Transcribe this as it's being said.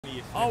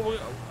Oh,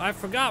 I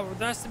forgot.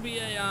 There has to be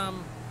a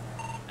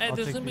Hey,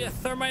 there's gonna be a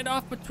thermite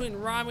off between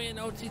Rami and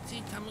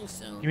OTT coming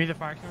soon. Give me the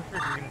fire extinguisher.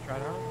 You're gonna try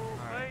it out.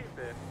 Alright.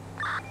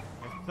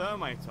 A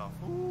thermite off.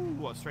 Ooh,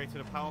 what? Straight to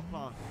the power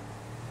plant.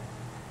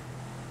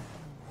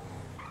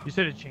 You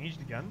said it changed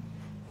again.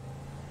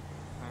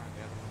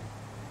 Yeah.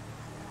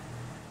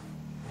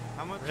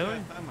 How much really?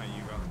 Thermite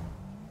you got?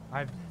 I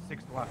have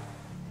 6 left.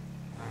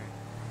 Alright.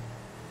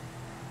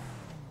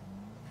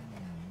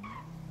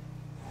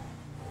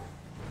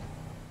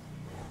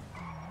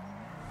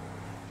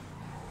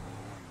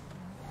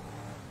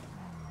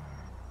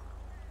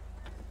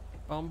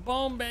 Boom,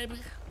 boom, baby.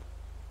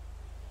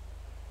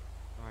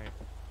 Alright.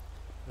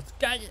 Let's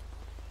get it.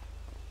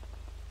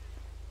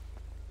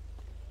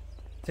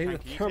 Take the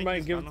thermite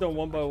and give it to them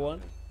one by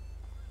one.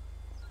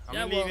 I'm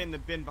gonna leave it in the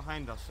bin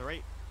behind us,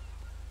 alright?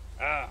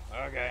 Ah,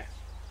 okay.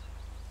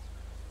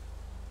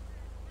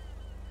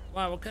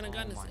 Wow, what kind of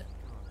gun is it?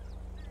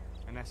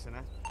 An S&S.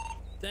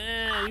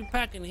 Damn, you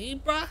packing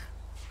heat, bruh?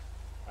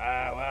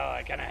 Well,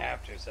 I kind of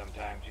have to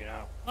sometimes, you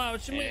know. Wow,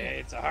 what you mean?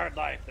 It's a hard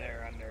life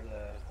there under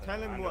the Tell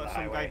him what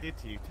some guy did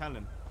to you. Tell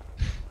him.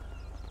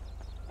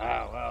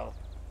 Well,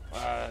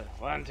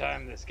 one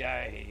time this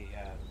guy,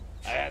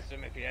 I asked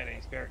him if he had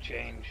any spare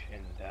change,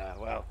 and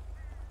well,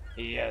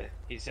 he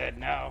said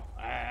no.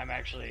 I'm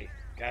actually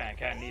kind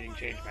of needing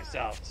change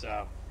myself,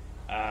 so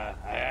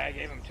I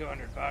gave him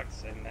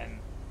 $200, and then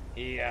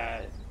he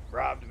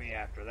robbed me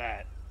after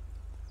that.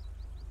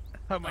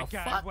 Oh my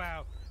god! Fuck?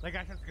 Wow, that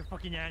guy sounds like a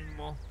fucking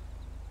animal.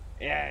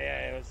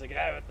 Yeah, it was the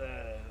guy with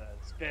the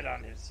spit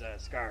on his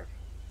scarf.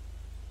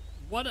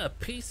 What a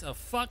piece of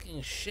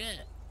fucking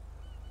shit.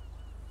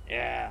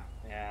 Yeah.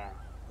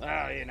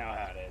 Well, you know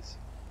how it is.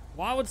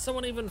 Why would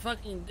someone even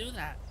fucking do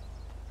that?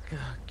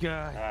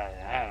 God.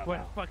 I don't what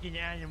know. a fucking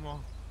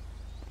animal.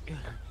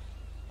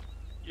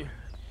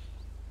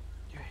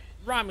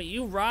 Rami,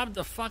 you robbed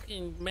the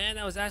fucking man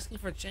that was asking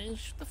for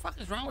change? What the fuck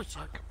is wrong with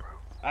you?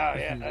 Oh,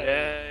 yeah.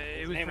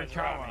 It was for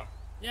Chawa.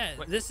 Yeah,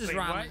 wait, this is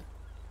Rami. What?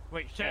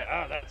 Wait, shit.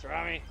 Yeah, oh, that's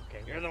Rami.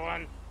 Okay, you're the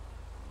one.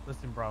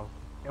 Listen, bro.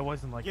 It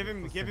wasn't like give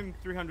him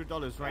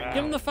 $300 right now.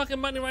 Give him the fucking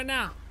money right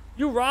now.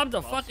 You robbed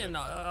a fucking a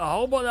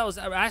hobo that was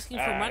asking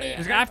for money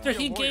after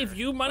he gave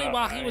you money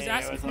while he was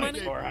asking for money?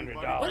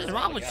 $400. What is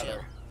wrong with you?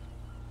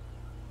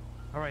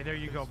 Alright, there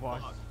you go,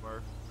 boss.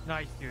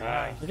 Nice, dude,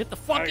 nice. Get the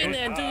fuck in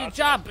there and do your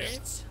job,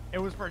 bitch. It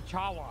was for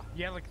Chawa.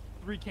 He had like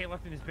 3K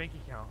left in his bank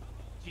account.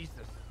 Jesus.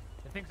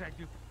 The things I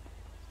do.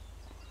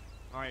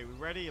 Alright, we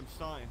ready? I'm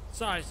starting.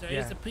 Sorry, sir.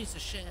 He's a piece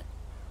of shit.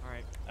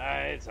 Alright.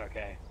 It's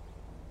okay.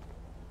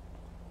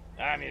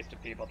 I'm used to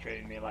people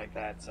treating me like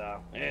that,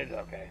 so it's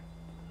okay.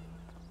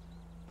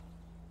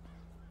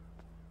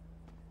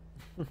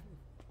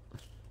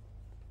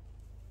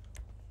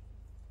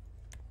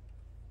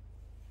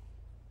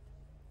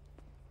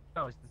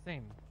 Oh, it's the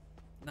same.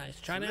 Nice.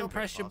 Trying to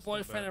impress your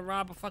boyfriend and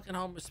rob a fucking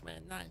homeless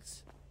man.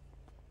 Nice.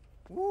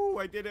 Woo,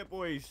 I did it,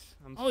 boys.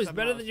 You're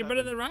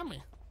better than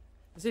Rami.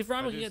 Let's see if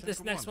Rami can get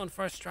this next one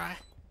first try.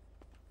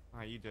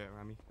 Alright, you do it,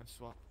 Rami. Let's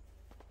swap.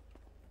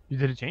 You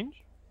did it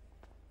change?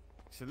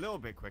 It's a little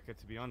bit quicker,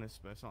 to be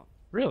honest, but it's not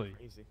really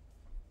easy.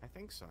 I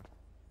think so.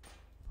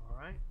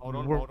 Alright. Hold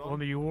on. Let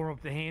me warm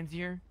up the hands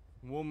here.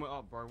 Warm it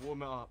up, bro.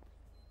 Warm it up.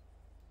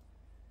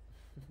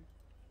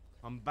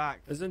 I'm back.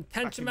 There's an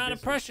intense amount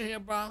of pressure here,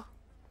 bro.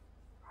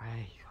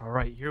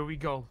 Alright, here we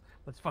go.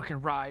 Let's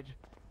fucking ride.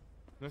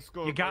 Let's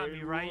go. You got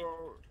me, right?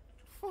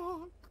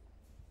 Fuck.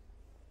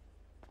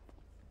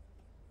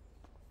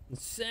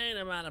 Insane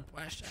amount of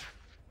pressure.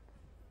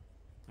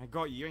 I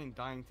got you. You ain't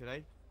dying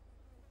today.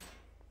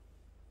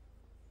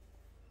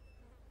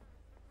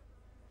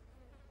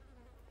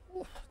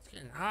 Ooh, it's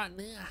getting hot in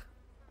here.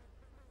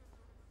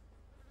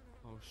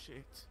 Oh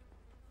shit.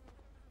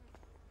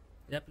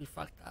 Yep, you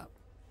fucked up.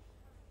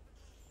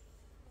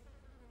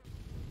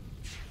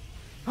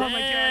 Oh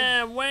my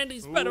god.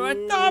 Wendy's better at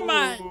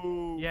thermite.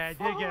 Yeah, I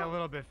did get a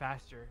little bit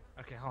faster.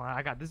 Okay, hold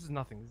on. This is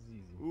nothing. This is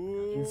easy.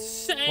 Ooh.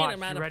 Insane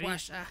amount of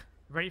pressure.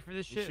 Ready for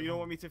this shit? So you don't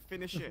want me to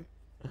finish it?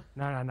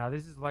 No.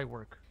 This is light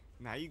work.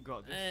 Nah, you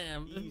got this.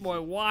 Damn, easy. this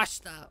boy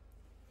washed up.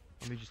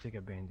 Let me just take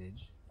a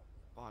bandage.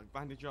 Oh,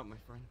 bandage up, my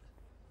friend.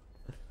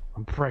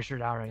 I'm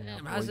pressured out right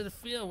Damn, now. how's it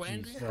feel,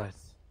 Wendy?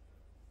 Jesus.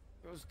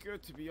 It was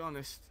good, to be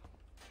honest.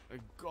 A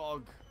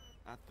gog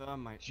at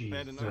thermite. Jesus.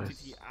 Better than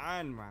OTT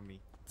and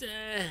Rami.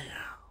 Damn.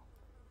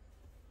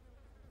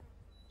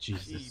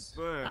 Jesus.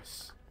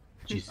 Burst.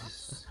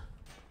 Jesus.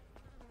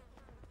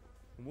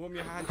 Warm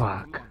your hands.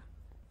 Fuck. Come on.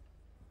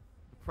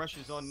 The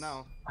pressure's on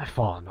now. I've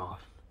fallen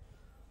off.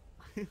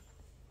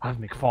 I've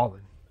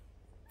McFallen.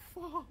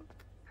 Fuck.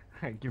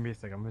 Give me a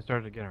second. I'm gonna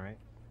start it again, alright?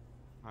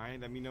 Alright,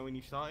 let me know when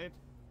you started.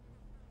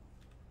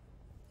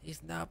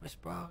 He's nervous,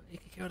 bro. He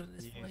can kill it in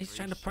his Yeah, he's bro,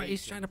 trying to he's play.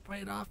 He's shaking. trying to play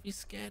it off. He's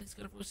scared. He's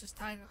gonna lose his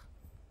tiger.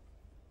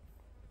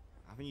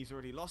 I think he's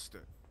already lost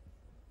it.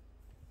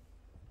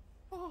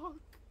 Fuck.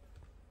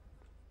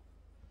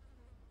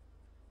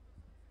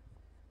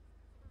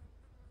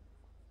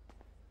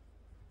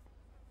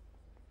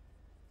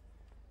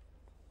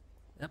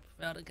 Yep,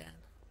 failed again.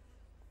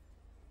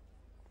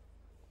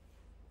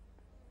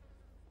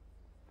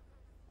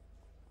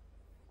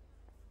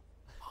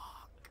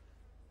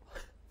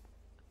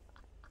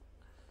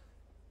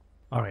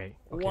 All right.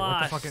 Okay,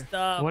 Washed what the fuck?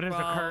 up, What is bro.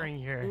 occurring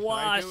here?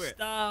 Washed it?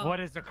 up. What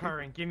is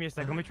occurring? Give me a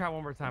second. Let me try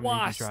one more time.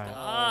 Washed And you can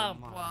try it. up, Oh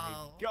my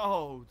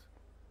bro.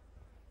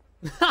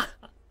 God.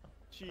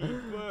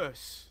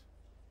 Jeebus.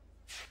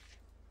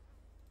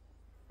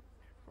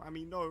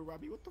 Rami, no,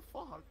 Rami, what the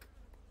fuck?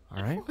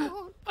 All right.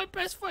 My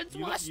best friend's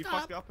You washed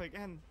fucked up. up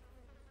again.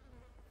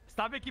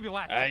 Stop making me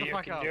laugh. Shut the You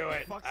fuck can up. do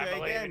it. Fucked I it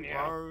believe again, in you.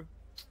 bro.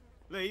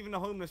 Look, even the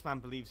homeless man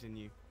believes in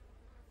you.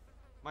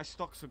 My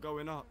stocks are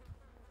going up.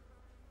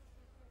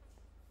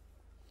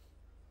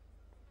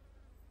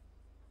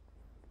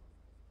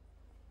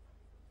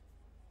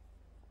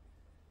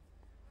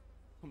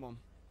 Come on.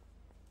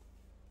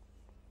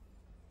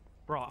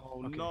 Bro.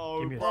 Oh okay, no,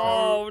 give me a bro.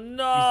 Oh second.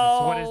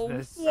 no. Jesus, what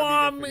is this?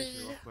 Let me go Whammy. finish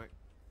it real quick.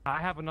 I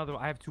have another.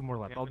 I have 2 more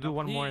left. Yeah, I'll do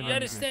one more. And You then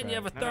understand? You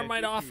can have a try it. No,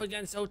 thermite do off two.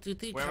 against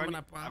OTT Well, coming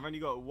up, bro. I've only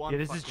got one. Yeah,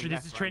 this is fucking this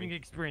left, is Rami. training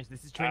experience.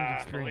 This is training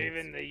Believe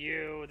experience. in the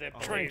you that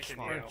Oh, believes in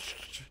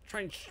fuck. you.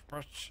 Trench,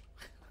 brush.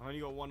 I've only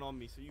got one on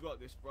me, so you got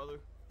this, brother.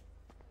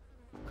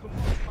 Come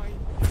on,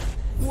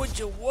 mate. Would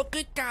you look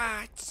at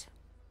that?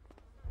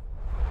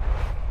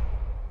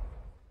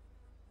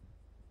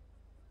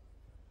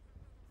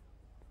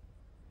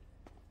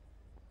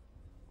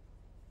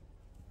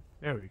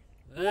 There we go.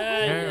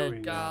 There we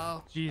you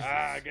go. Jesus.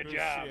 Good Good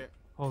job. shit.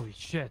 Holy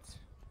shit.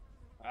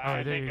 I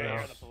there think you I go.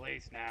 hear the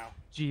police now.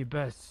 Gee,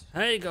 best.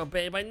 There you go,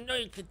 babe. I know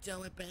you could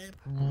do it, babe.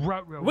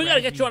 We We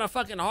gotta get you on a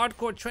fucking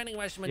hardcore training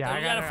regimen, Yeah, though. I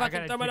You gotta gotta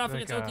fucking throw it keep, off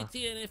like, against OTT,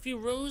 and if you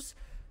lose,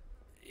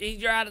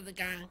 you're out of the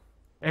gang.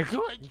 Oh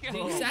You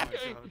accept my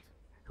it?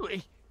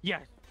 God.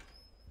 Yes.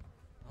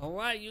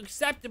 Alright, you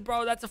accept it,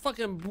 bro. That's a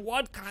fucking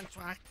blood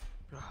contract.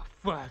 Oh,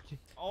 fuck.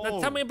 Now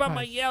tell me about my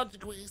Christ. Yale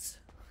degrees.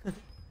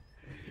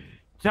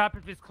 Top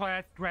of his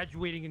class,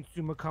 graduating in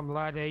summa cum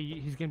laude.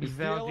 He's gonna be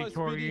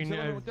valedictorian.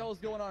 What the hell's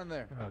going on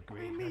there? Oh,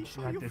 great. Hey,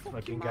 show Not your this fucking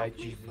fucking guy, mouth,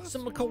 Jesus.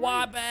 Some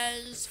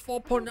Kawabes,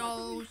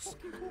 4.0s.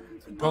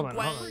 Hold on, hold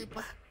on. Grape.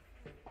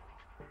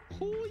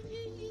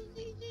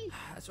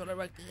 That's what I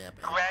like to hear,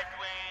 baby.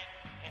 Graduate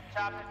in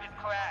top of his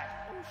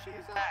class, Oh shit,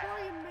 is that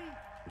Brian,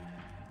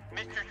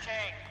 mate? Mr.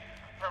 Chang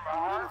from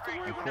Harvard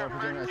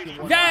University.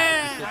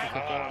 Yeah!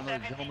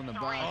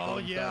 Oh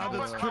yeah,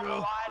 that's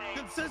true.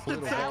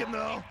 Consistent second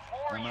though.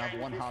 I'm gonna have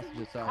one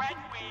hostage aside.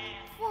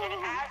 Graduated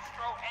in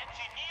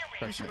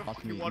astroengineering. We should have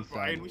Possibly fucking won, inside.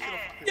 Brian. We should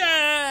have fucking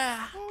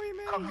Yeah!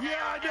 won. Yeah,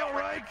 I know,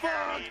 right?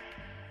 Fuck.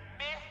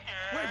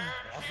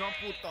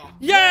 Mr.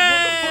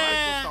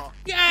 Yeah! Is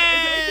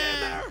Yeah! in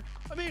there?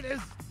 I mean,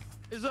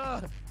 is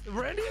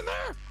Randy in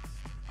there?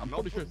 I'm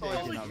pretty sure it's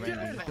Holy not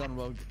Randy. He's done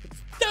rogue.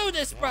 Do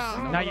this,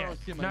 bro! Not yet.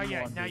 Not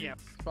yet. Not yet.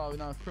 It's probably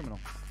not a criminal.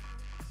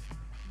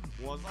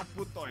 What's up,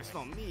 puto? It's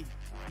not me.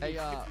 Hey,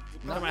 Am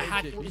I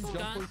hacking can you this jump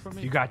gun? away from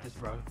me? You got this,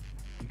 bro.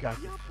 You got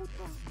this.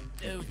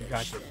 Do got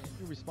this shit.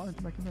 You responded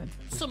to my command.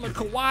 Some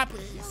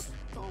Kawabes.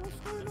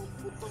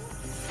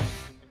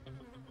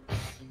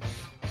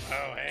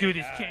 Oh, hey, Do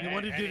this, King. You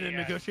wanna do any, the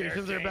negotiations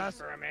spare there, change Bass?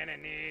 For a man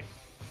in need.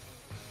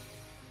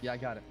 Yeah, I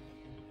got it.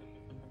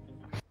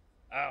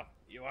 Oh,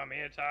 you want me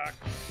to talk?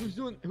 Who's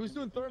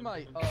doing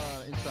thermite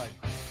inside?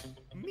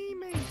 Me,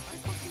 mate. I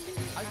fucking did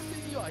it. I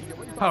see you out here.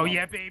 What are you Oh talking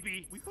yeah,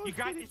 baby. We both You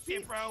got did this it,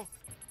 shit, bitch. bro.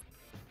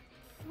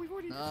 We've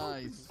already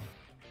about? Nice.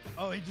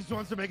 Oh, he just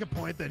wants to make a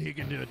point that he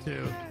can do it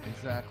too.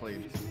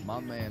 Exactly. My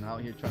man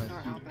out here trying to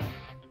shoot.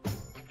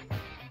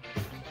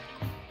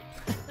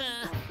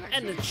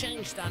 And it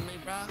changed on me,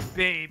 bro.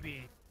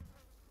 Baby.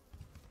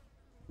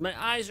 My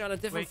eyes are on a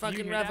different Wait, can you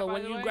fucking hear that, level. by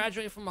When the you way?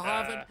 graduate from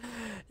Harvard,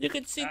 you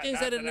can see things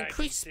not at an that I can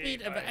increased see,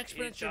 speed of an but he's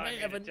exponential telling rate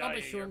me of to a tell number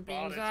you human your being's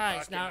bald is eyes.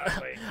 fucking Now,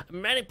 ugly.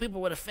 many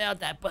people would have failed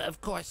that, but of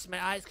course,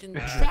 my eyes can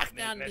track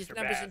down these Mr.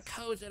 numbers and Bass.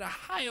 codes at a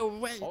higher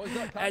rate. Oh, is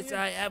that As Kanye?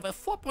 I have a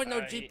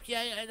 4.0 GPA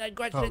and I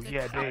graduated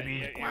yeah, college baby.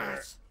 in You're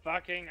class.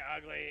 fucking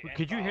ugly. and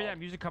Could you hear bald. that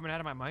music coming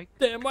out of my mic?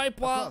 Damn right,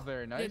 bro. not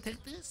very nice. You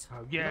take this? Oh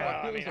Well,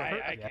 yeah. I mean,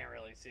 I Yeah. can't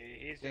really see.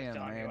 He's just Damn,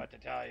 telling me man. what to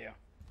tell you.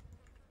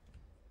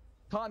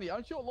 Tony,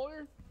 aren't you a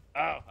lawyer?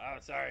 Oh,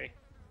 sorry.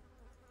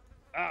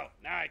 Oh,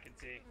 now I can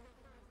see.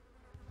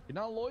 You're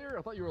not a lawyer?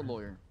 I thought you were a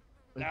lawyer.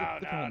 No,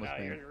 Different homeless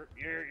man.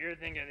 you're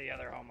thinking of the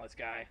other homeless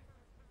guy.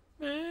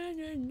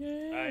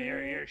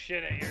 You're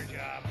shit at your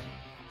job.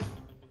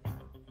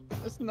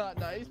 That's not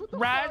nice. What the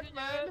Right, fuck,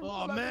 man? Oh,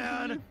 What man.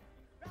 happened to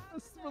you?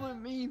 That's really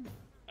mean.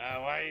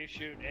 Why are you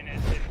shooting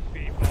innocent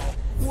people?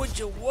 Would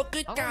you look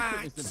at I don't that?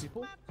 like innocent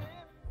people.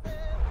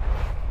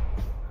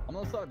 I'm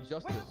on the side of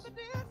justice.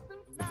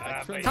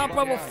 But Top you-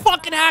 level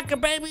fucking hacker,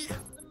 baby.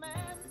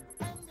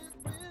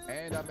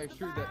 And I make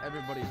sure that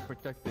everybody's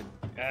protected.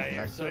 You're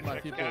I serve such my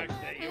a people. cock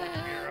that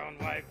your own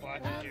wife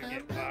watches you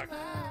get fucked.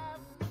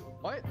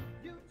 What?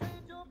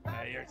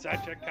 You're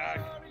such a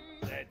cock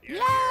that your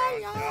Yeah,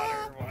 own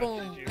daughter watches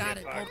Boom, you got get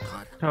it. Gold fucked.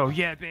 card. Oh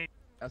yeah, baby.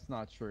 That's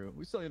not true.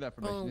 We sell you that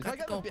information. Boom, Is got I the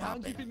got gold to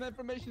behind card, you baby. that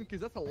information? Because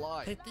that's a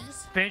lie. Take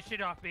this. Finish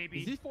it off, Is baby.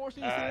 he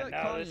forcing you to say that? No,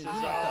 Kanye, this is you know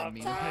what all that of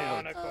means. my Hey,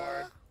 own look,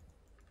 accord.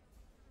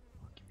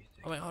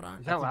 Oh, wait, hold on.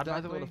 Is that loud, by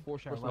exactly the what way? a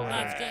force Should I person lower is. it?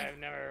 That's good. I've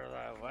never,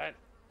 what?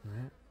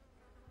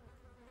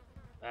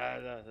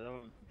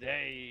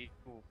 They,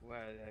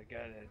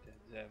 got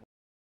it.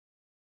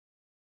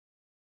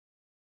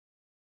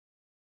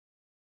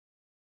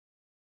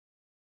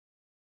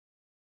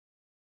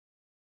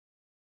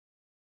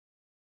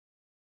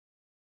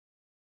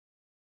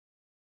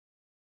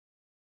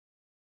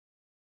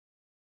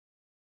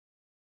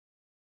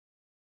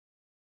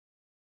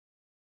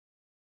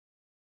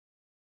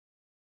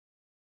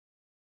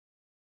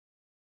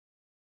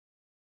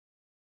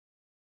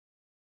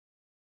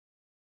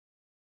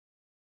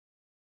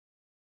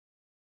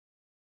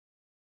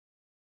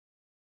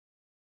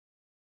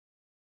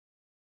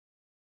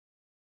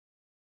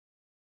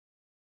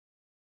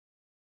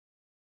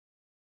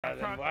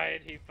 truck. Why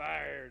did he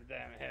fire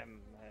him?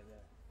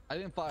 I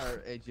didn't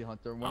fire AG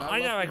Hunter. When I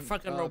got left like him,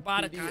 fucking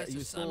robotic PD, eyes he or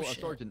was some still a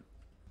shit. sergeant.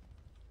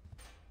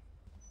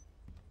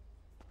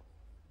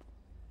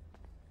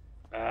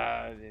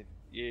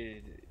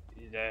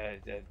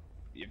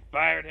 You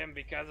fired him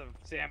because of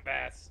Sam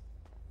Bass.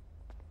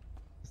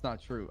 It's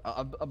not true.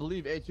 I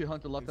believe AG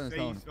Hunter left on his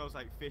own. He smells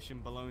like fish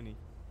and bologna.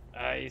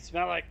 You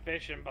smell like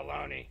fish and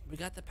bologna. We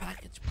got the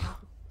package, bro.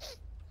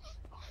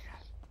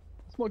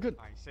 Smell good.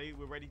 I say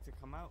we're ready to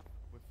come out.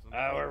 With some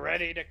We're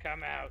ready to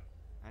come out.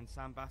 And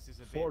Sam Bass is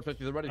a bitch.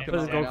 450, they're ready to Put come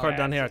his out go right card now.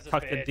 down here. I This is a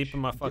tucked it bitch. deep in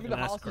my Give me fucking the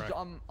ass hostage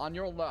crack. on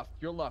your left.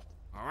 Your left.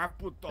 Alright,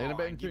 puto. They're gonna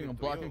be Give entering a it to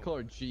black you. and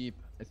colored Jeep.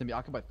 It's gonna be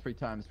occupied 3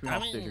 times. 3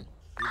 Come hostage. in.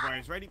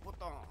 Everybody's ready,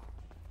 puto.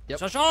 Yep.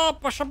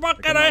 Shop,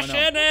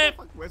 shabakara,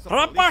 Where's the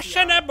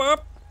Rapashene,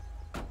 boop.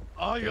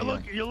 Oh, you're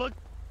look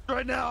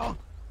right now.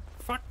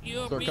 Fuck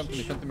you, Sir, come to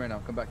me. bitch. Come to me right now.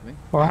 Come back to me.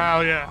 Oh,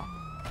 hell yeah.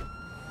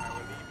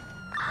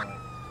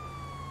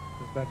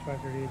 Dispatch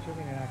 538,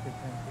 shipping an active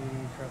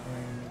 10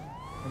 traveling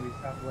maybe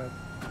southwest.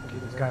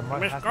 This guy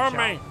must Miss have to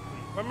Gomez,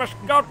 shout. we must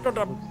go to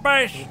the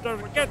base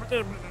to get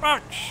this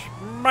box,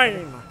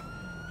 man.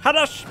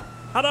 Hadash,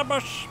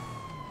 Hadabash.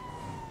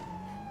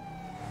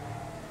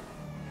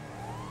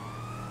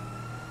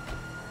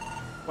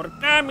 We're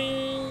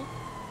coming.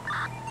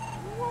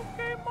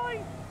 Okay,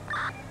 mate.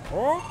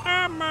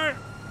 Okay, mate.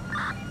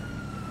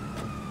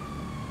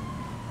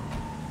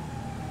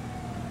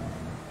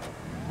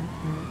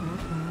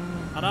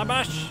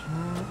 Hadabash.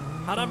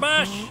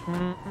 Hadabash.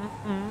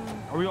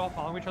 Are we all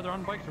following each other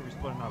on bikes or are we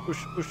splitting up?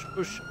 Ush, ush,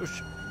 ush,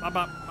 ush.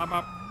 Baba,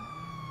 baba.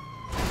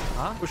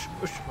 Huh? Ush,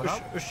 ush, What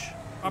ush, up? ush.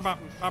 Baba,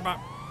 baba.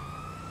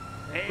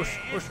 Hey, Ush,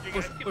 ush, you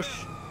ush, guys keep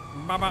ush.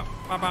 Baba,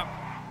 baba.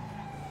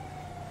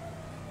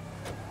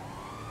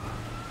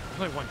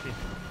 There's only one team.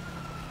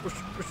 Ush,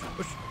 ush,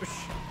 ush, ush.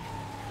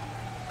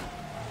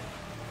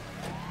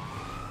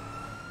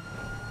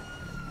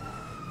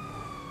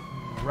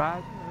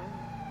 Right.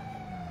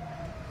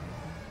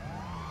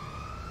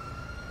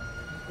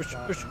 Ush,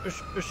 ush,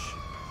 ush, ush.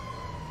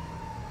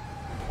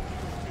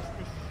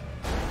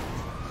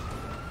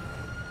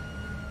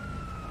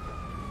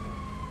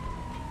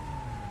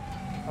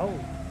 Oh.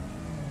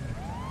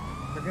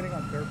 They're getting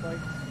on dirt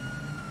bikes.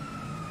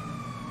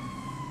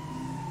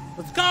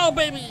 Let's go,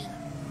 baby.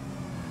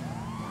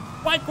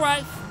 Bike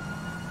ride.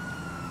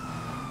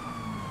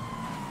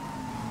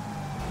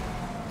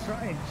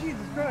 Trying,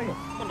 Jesus Christ.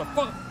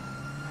 Motherfucker.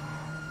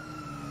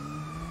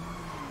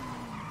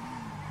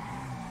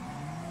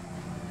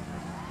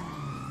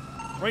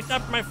 Wait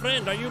up, my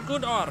friend. Are you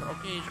good or?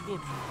 Okay, it's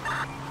good.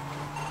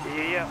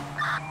 Yeah.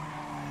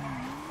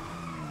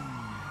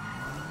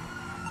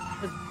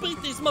 Let's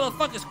beat these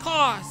motherfuckers'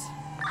 cars.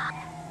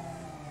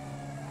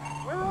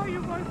 Where are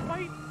you guys,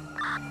 mate?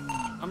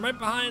 I'm right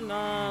behind,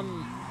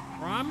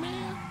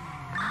 Ramen?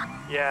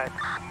 Yeah.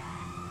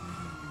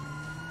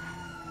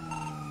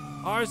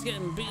 Ours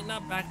getting beaten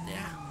up back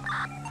there.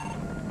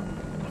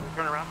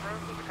 Turn around, bro.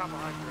 There's a cop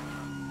behind you.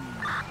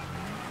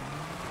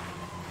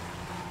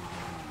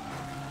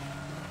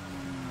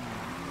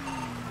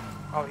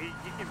 Oh, he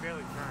can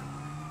barely turn.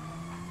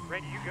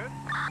 Randy, you good?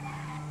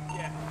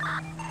 Yeah.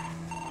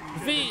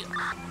 V.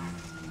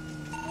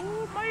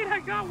 Oh, mate, I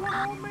got one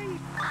on me.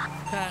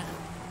 Okay.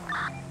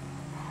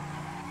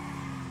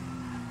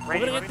 We're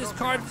Randy, gonna let get me this know if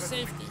card you're to good.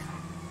 safety.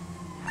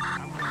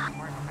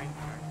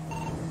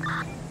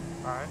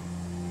 Alright.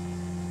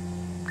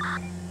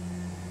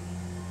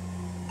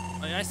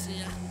 Oh, yeah, I see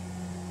ya.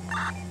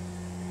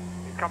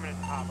 He's coming in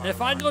the top.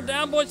 If I go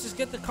down, boys, just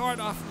get the card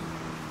off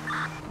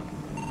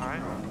me.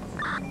 Alright.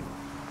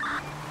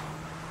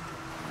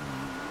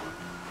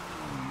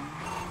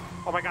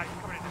 Oh my god,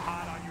 he's coming in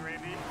hot on you,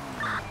 Randy.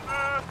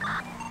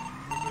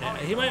 Yeah,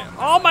 he might.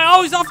 Oh my!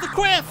 Oh, he's off the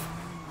cliff.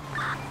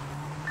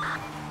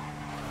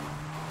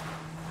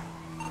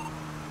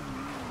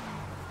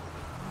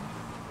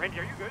 Randy,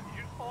 are you good? Did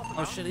you just fall off the Oh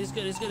mountain? shit, he's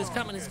good. He's good. He's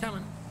coming. He's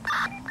coming.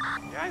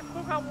 Yeah, I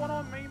still got one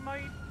on me,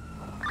 mate.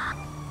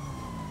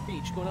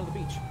 Beach. Going on the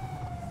beach.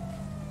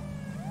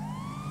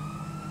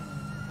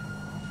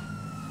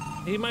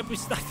 He might be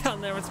stuck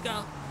down there. Let's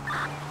go.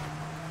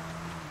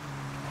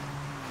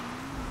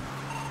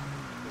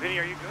 Vinny,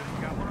 are you good?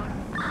 You got one on?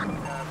 Yeah,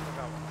 I still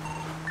got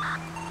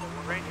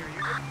one. Randy, are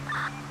you good?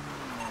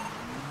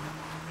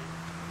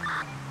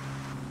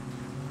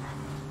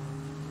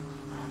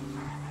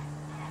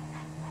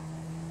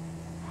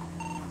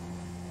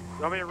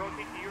 You want me to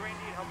rotate to you,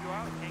 Randy, and help you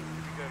out? Tank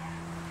should be good.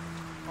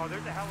 Oh,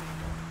 there's a heli.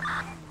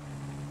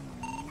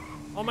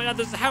 Oh my god,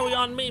 there's a heli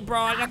on me, bro.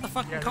 I got the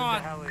fucking Yeah, there's a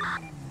card. heli.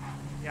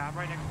 Yeah, I'm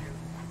right next to you.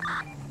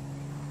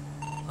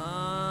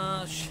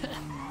 Shit.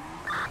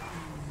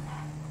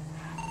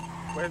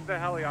 Where's the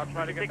heli? I'll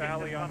try to get the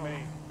heli on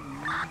me.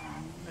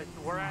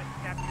 We're at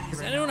Captain City Does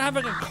right anyone now. have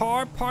like a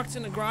car parked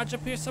in the garage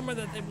up here somewhere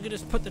that they could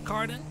just put the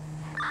card in?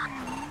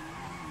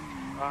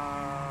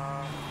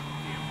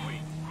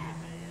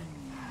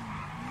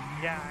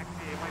 Yeah,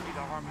 actually, it might be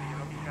the Harmony.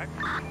 Let me check.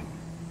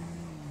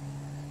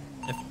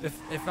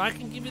 If I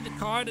can give you the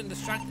card and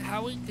distract the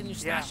heli, can you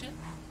stash it?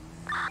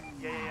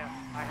 Yeah.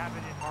 I have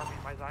it in Harvey,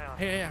 my Zion.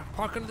 Here.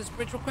 Park under this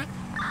bridge real quick.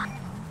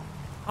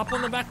 Hop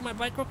on the back of my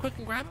bike real quick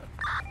and grab it.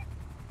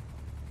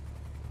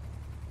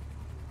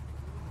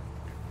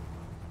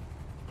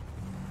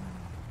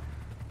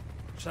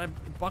 Should I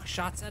buck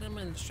shots at him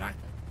and distract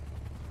him?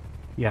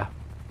 Yeah.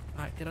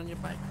 Alright, get on your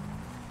bike.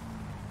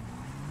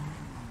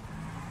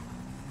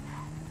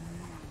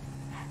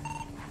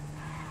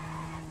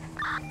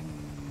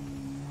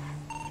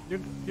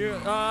 You're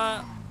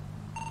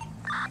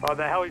Oh,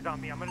 the heli's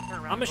on me. I'm gonna turn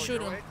around. I'm gonna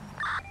shoot him. Alright.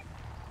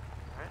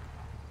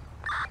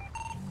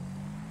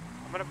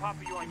 I'm gonna pop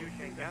you on you,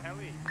 Chang Gang.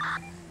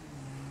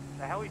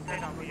 The heli's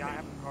stayed on me. I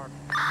have the car.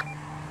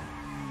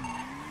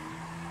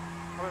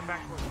 Coming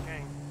back towards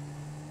Chang.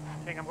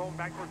 Chang, I'm going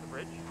back towards the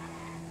bridge.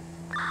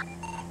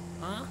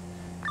 Huh?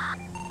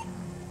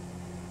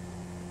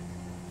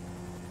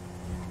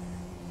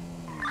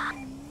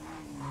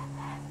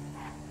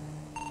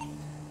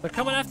 They're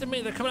coming after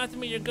me.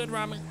 You're good,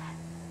 Rami.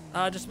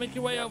 Just make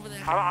your way over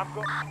there. I'm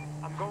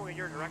going in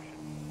your direction.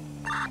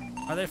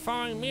 Are they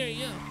following me or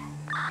you?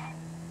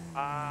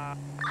 Why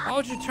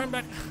would you turn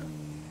back?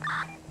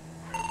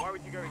 Why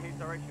would you go in his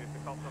direction if the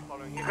cops are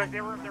following you? Because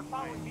they're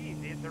following me.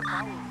 They're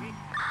following me.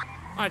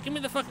 Alright, give me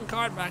the fucking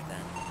card back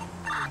then.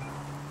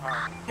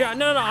 Alright. Here,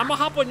 no. I'm gonna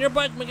hop on your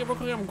bike, make it real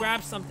quick, and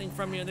grab something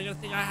from you. They're gonna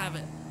think I have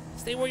it.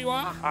 Stay where you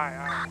are.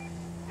 Alright.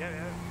 Yeah.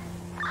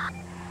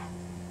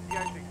 You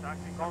guys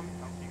exactly call me.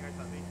 You guys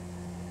at me.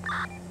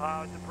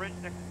 The bridge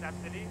next to Snap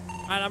City.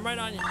 Alright, I'm right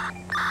on you.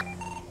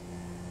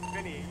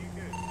 Vinny, are you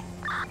good?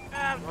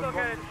 I'm still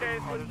gonna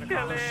chase with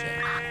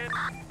chillin'.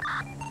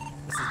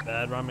 This is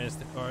bad. Rami is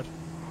the card.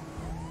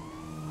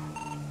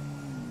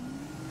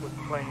 What's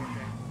the plane,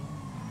 Chang?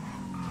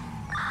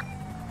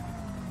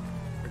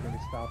 We're gonna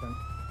be stopping.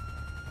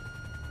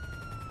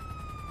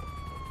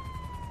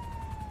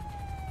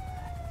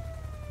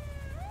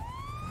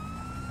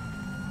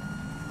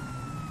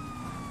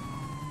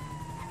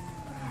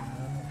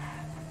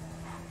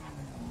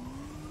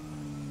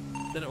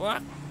 Did it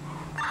work?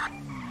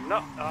 No,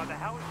 the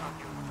hell is on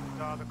you.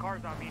 The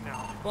car's on me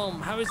now.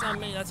 Boom. How is on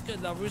me? That's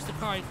good. I'll roost the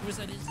car. You can roost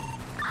that easy.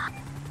 Yeah.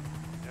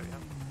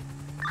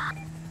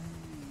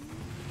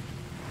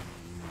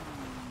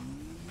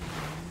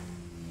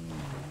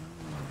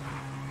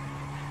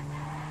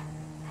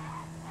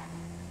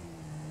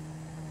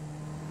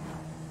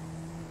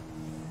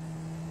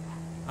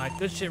 Alright,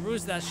 good shit.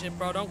 Roost that shit,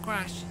 bro. Don't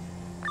crash.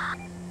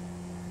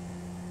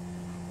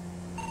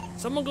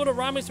 Someone go to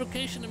Rami's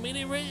location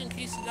immediately in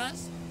case he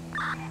does.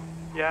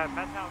 Yeah,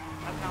 meth house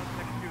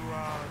next to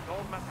the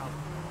old meth house.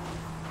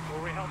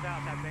 Where we held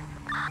out that thing.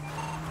 Alright.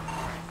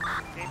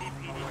 Candy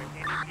PD us.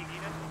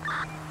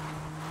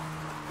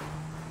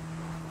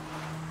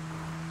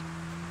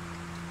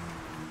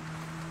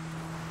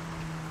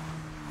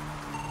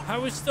 How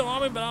are we still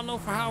on me, but I don't know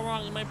for how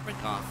long. It might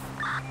break off.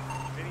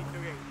 Vinny's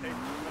still getting chased,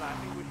 but I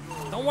think we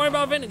should. Don't worry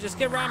about Vinny. Just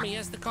get Rami. He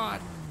has the card.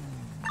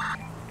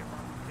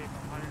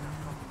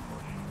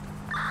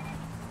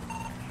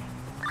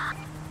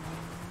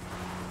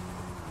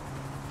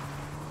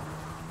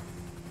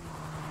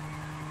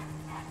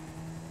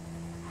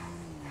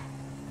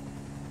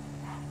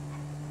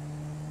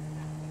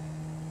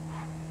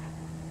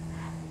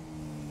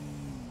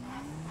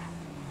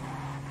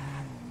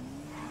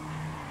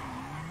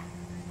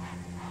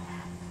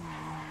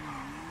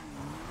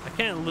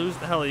 I can't lose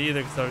the heli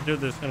either because our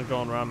dude that's gonna go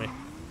on Rami.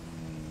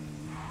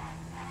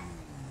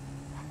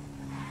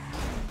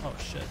 Oh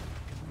shit.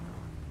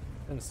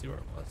 Didn't see where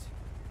it was.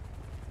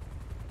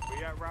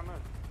 We at Rama?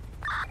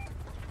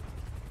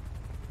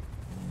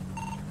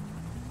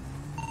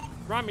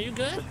 Rami, you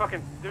good?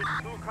 There's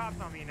 2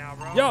 cops on me now,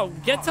 bro. Yo,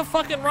 get to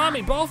fucking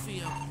Rami, both of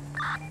you.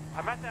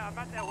 I'm at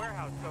that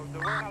warehouse. So the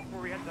warehouse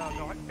where we had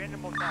the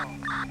abandoned motel.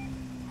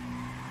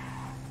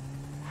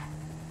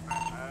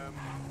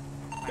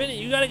 Vinny,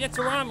 you gotta get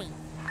to Rami.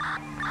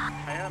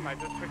 I am. I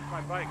just fixed my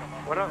bike. I'm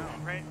on. What up,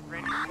 Randy?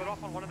 Split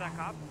off on one of that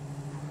cops.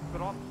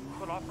 Split off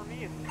for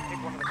me and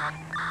take one of the cops.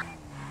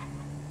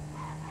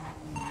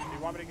 You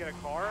want me to get a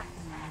car?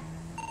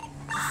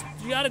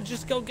 You gotta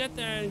just go get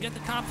there and get the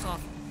cops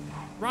off.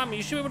 Rami,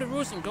 you should be able to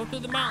roost him. Go through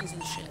the mountains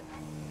and shit.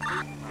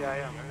 Yeah. There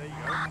you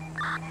go.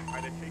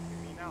 Alright, they're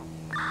chasing me now.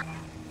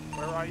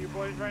 Where are you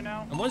boys right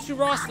now? And once you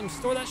roast them,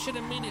 store that shit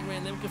immediately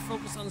and then we can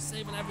focus on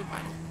saving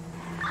everybody.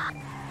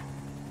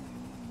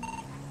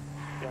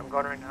 Yeah, I'm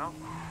going right now.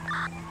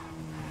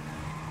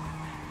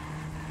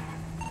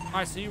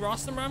 Alright, so you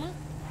roast them, Rami?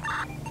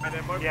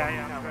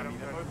 Yeah.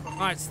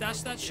 Alright,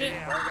 stash that shit.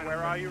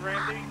 Where are you,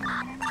 Randy?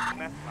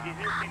 He's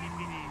here,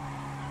 KDPD.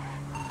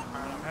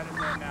 Alright, I'm heading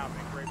there now.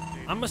 Make great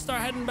proceed. I'm gonna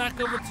start heading back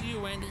over to you,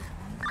 Randy.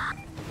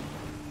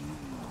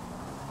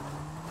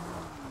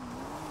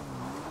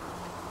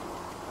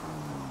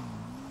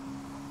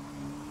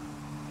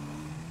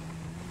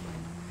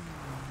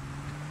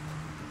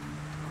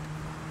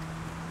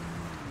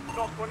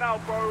 Stop for now,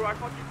 bro. I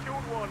thought you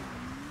killed one.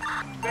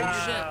 Oh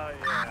shit.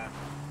 Yeah.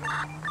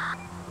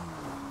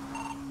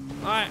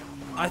 Alright,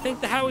 I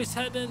think the Howie's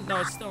heading.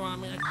 No, it's still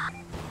on me.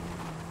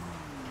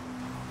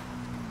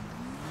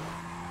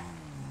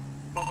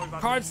 Motherfuckers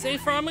card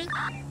safe from me?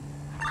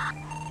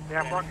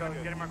 Yeah, Bronco,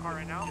 get in my car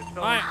right now.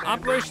 Alright,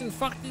 Operation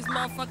Fuck These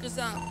Motherfuckers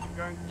Up. I'm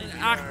going to And the,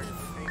 active.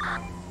 casino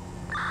now.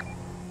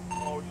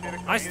 Oh shit!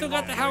 I still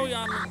got the Howie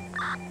on me.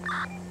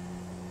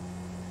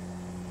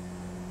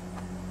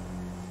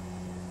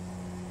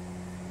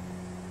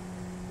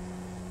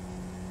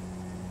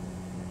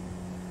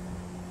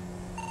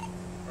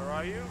 Where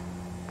are you?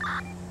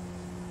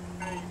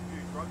 Hey, you do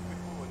drugs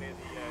before near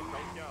the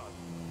junkyard.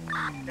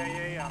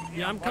 Yeah.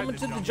 Yeah, I'm coming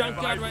to the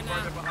junkyard right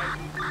now.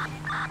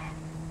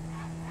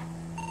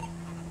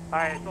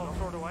 Alright, it's all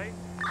stored away.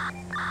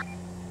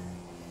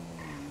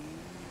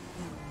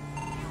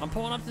 I'm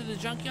pulling up to the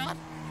junkyard.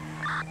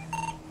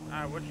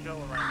 Alright, we're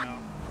chilling right now.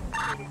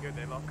 Feeling good,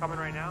 they love coming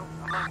right now.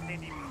 I'm on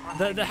Sandy.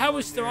 The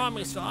Howie's still on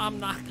me, so I'm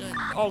not good.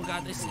 Oh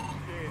god, they see me.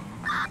 Shit.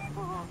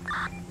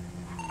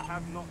 I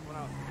have not one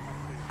out.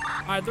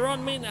 Alright, they're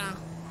on me now.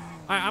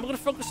 Alright, I'm gonna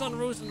focus on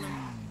losing them.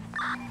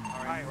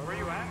 Alright, where are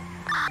you at?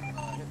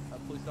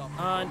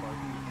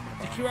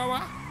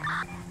 Tequila?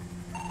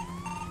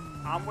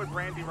 I'm with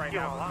Randy right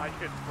now. My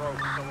shit's broke,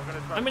 so we're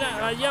gonna try. I mean,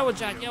 Yellow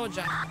Jack. I'm on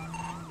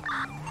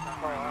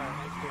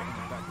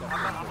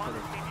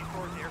the Sandy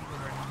towards the airport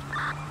right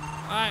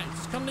now. Alright,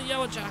 just come to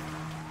Yellow Jack.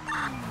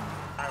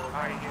 Alright, we're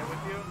right here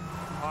with you.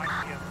 Oh, I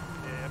see him.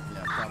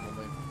 Yeah,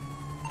 probably.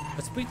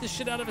 Let's beat the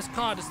shit out of his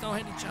car. Just don't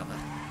hit each other.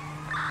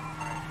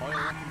 Oh, yeah,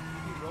 like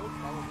he road,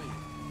 probably.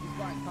 He's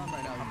buying time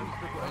right now. He's doing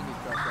triple engine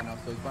stress right now,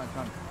 so he's buying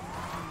time.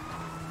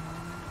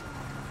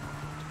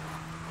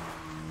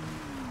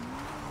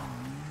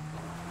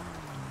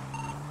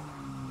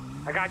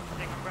 I got you.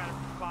 Take a round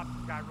and swap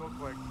this guy real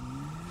quick.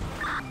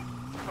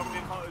 Coming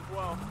in hot as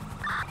well.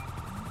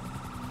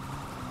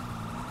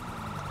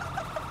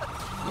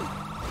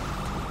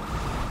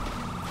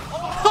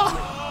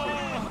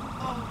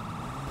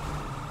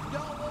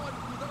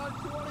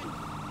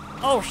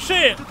 Oh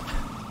shit!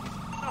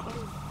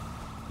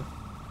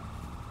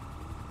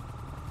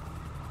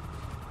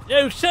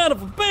 You son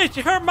of a bitch!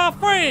 You hurt my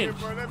friend!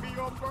 Bro, let me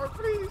on, bro,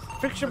 please.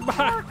 Fix your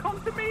bike.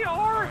 Come to me,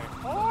 or.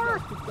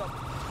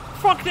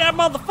 Fuck that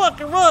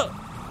motherfucker up!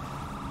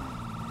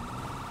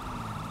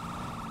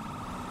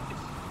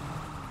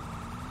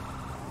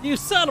 You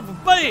son of a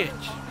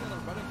bitch!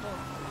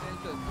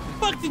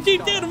 Fuck did you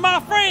do to my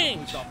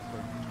friends?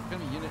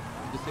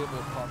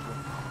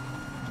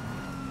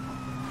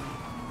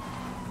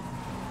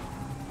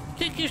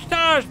 Kick his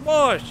tires,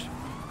 boys!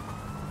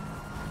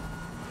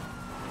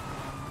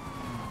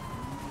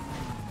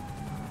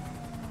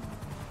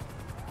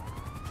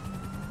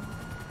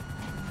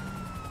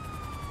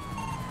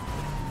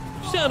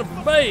 Son of a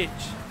bitch!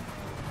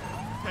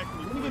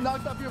 You even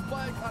knocked off your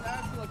flag on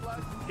accident like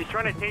last. He's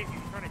trying to tase you.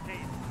 He's trying to tase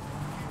you.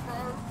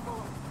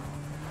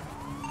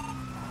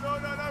 No,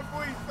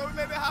 boys. Don't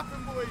let it happen,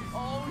 boys.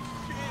 Oh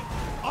shit!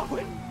 Oh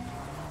wait.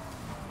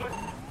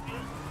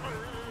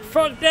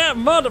 Fuck that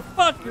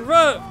motherfucker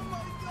up! Oh my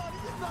god, he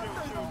just knocked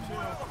us off.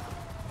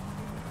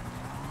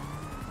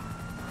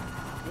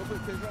 You open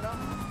the cage right now?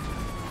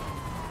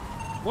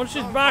 Once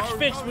his bike's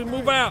fixed, we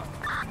move out.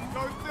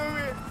 Don't do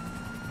it.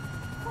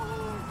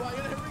 Right,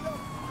 here we go.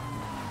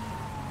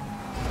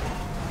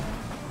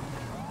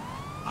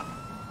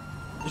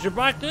 Is your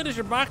bike good? Is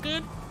your bike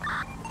good? It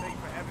takes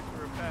forever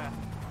to repair.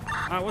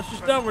 Alright, once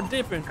it's done, we're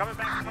dipping. Coming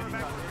back with you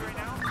right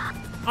now.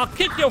 I'll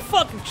kick your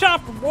fucking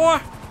chopper, boy!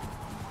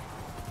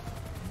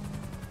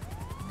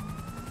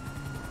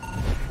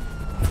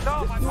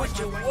 No, my What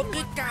you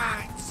good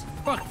guys?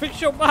 Fuck, fix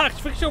your box,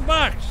 fix your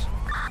box!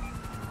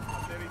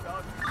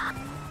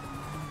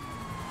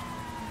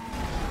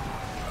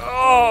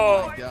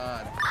 Oh! Oh my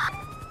god.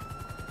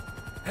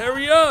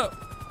 Hurry up!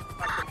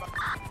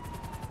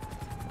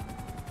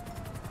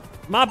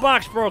 My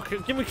box broke.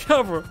 Give me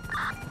cover.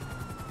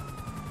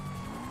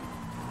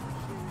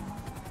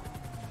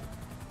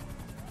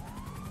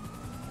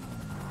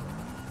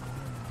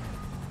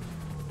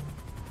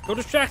 Go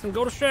distract him.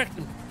 Go distract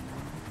him.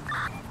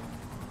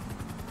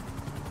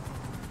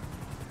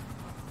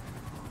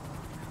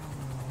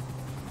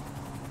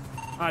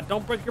 Alright,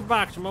 don't break your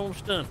box. I'm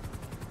almost done.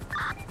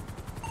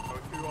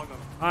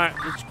 Alright,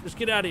 let's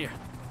get out of here.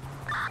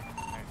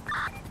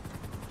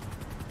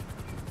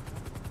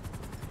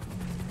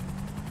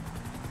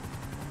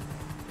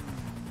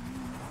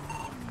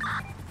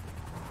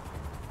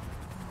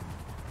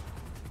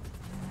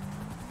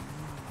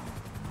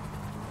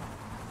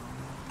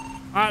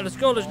 Alright, let's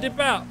go. Let's dip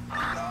out.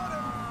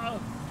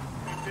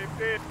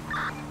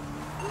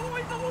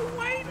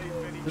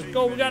 Let's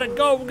go. We gotta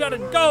go. We gotta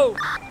go.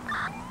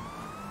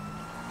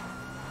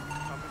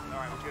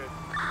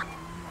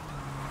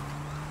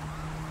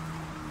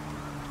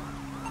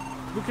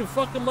 We can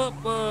fuck them up.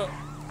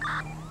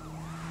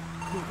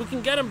 We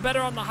can get them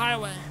better on the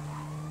highway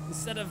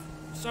instead of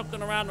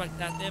circling around like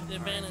that. They have the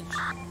advantage.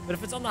 But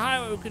if it's on the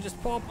highway, we could just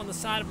pull up on the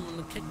side of them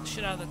and kick the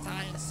shit out of the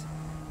tires.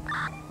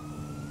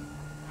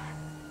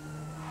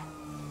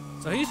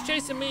 So he's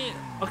chasing me.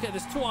 Okay,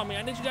 there's two on me.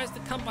 I need you guys to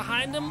come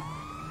behind him,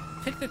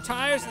 kick the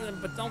tires,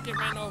 but don't get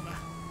ran over.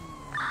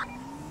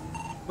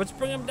 Let's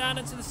bring him down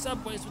into the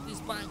subways with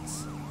these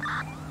bikes.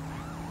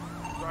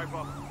 drive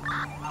up.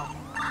 Out.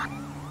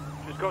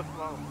 Just go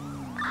slow.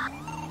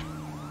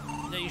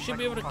 Yeah, you should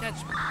be able to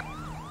catch me.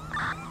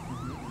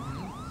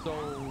 So,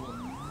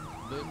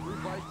 the 3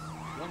 flights,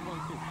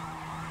 112.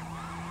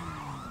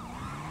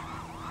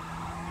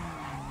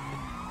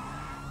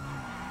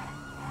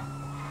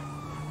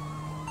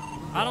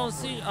 I don't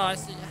see. Oh, I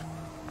see.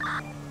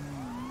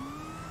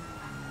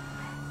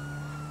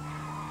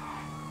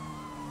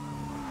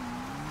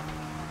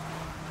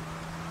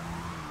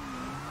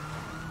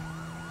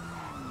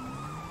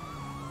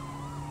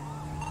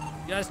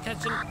 You guys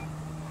catching?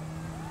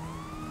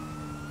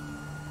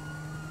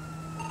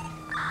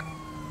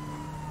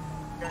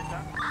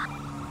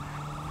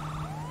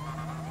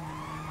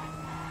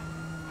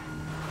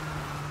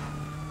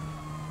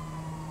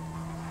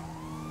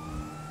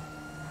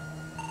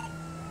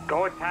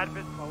 Go a tad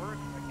bit slower.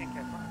 I can't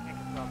catch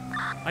up.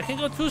 I can't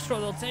go too slow.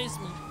 They'll taste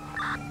me.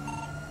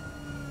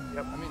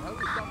 Yep. I mean, how do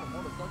we stop a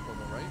motorcycle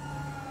though, right?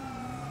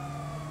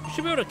 You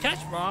should be able to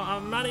catch, bro.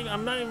 I'm not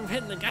even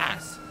hitting the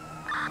gas.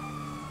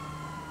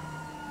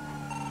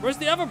 Where's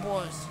the other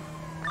boys?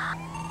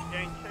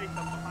 Getting chased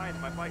up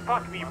behind my bike.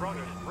 Fuck me, bro.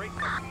 You just brake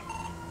checked me.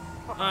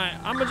 Alright,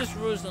 I'm gonna just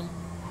ruse them.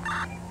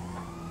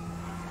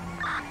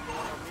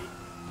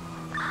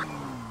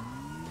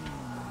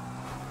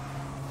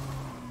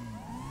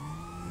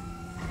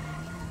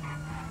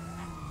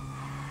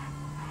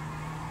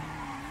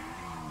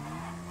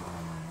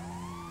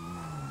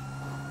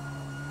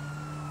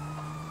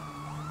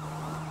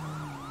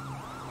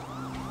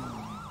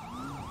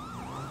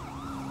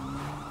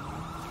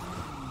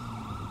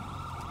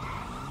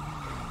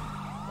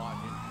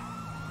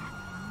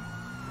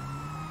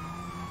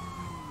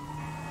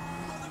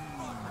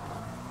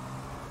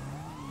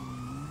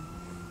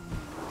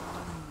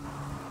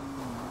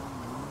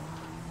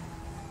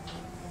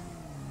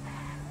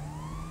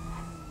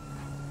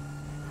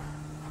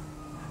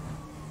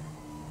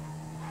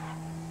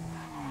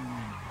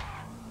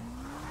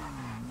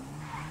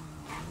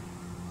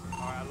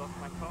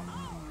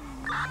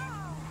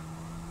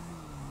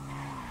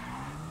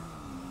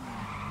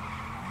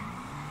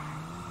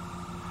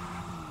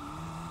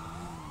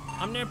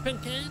 I'm near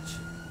Pink Cage.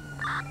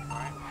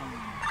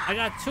 I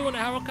got 2 in a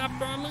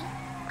helicopter on me.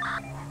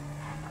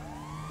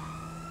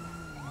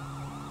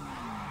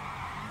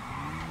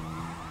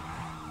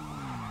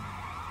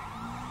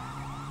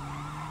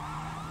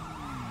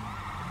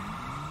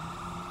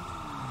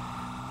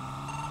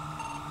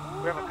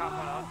 We have a cop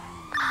on us.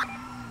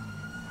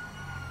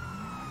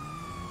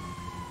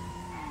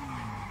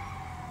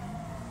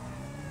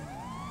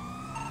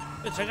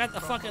 Bitch, I got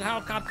the fucking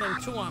helicopter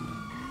and 2 on me.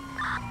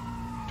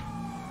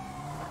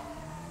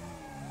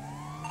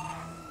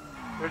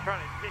 They're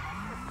trying to take.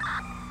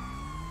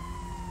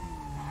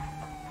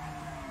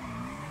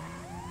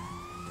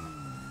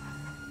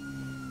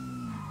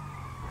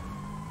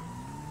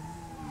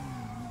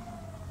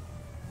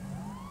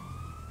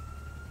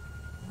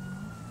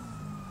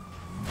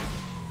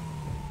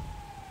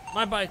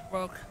 My bike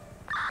broke.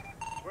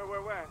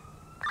 Where?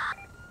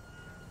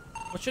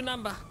 What's your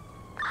number?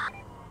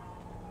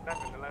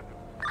 11.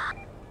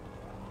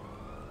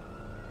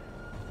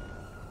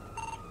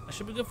 I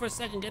should be good for a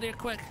second. Get here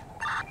quick.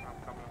 I'm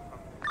coming.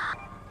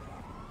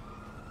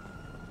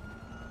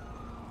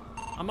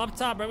 I'm up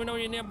top. Let me know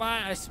when you're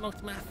nearby. I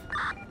smoked meth.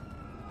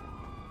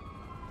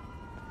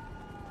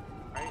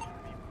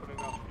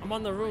 I'm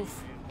on the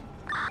roof.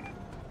 Alright,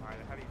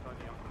 the heli's on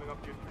you. I'm coming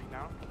up your street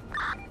now.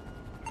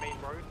 The main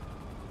road.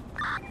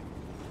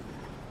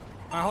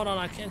 Alright, hold on.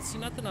 I can't see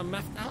nothing. I'm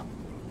methed out.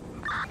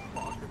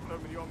 Fuck, there's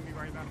nobody on me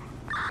right now.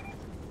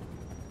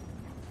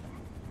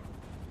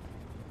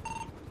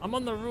 I'm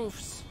on the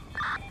roofs.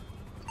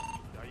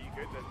 Are you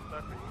good?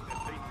 They're chasing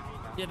me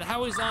now. Yeah, the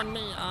Howie's on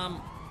me.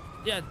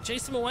 Yeah,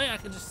 chase him away. I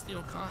can just steal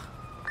a car.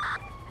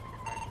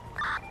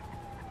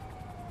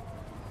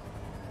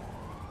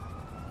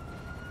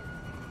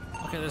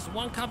 Okay, there's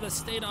one cop that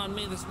stayed on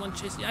me. There's one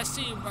chasing. Yeah, I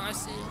see you, bro. I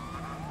see you.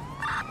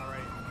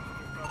 Alright.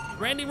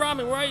 Randy,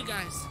 Rami, where are you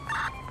guys?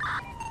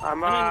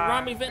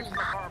 Rami, Vinny. We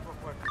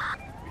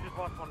just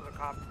lost one of the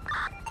cops.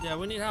 Yeah,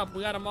 we need help.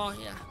 We got them all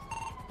here.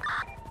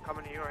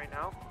 Coming to you right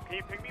now. Can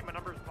you ping me? My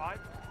number is 5.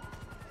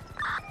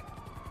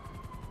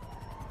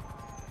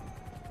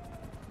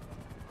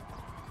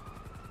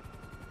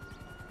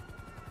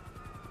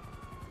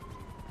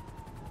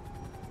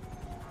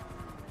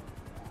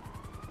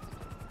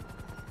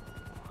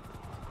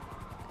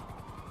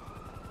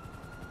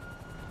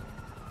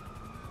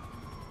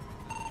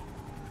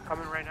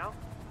 Coming right now.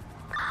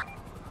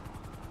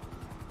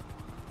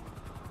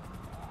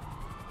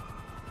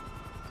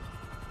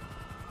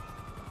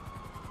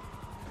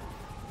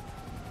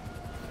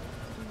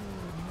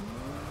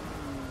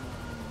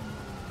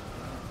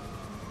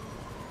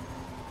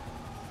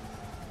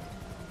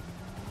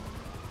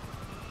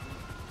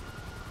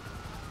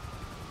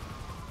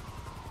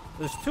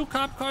 There's 2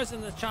 cop cars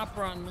and the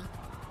chopper on me.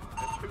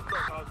 There's 2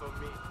 cars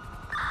on me.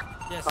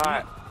 Yes.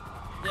 Alright.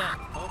 Yeah.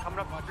 I'm coming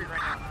up the street right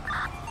now.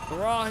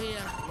 We're all here.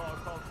 A lot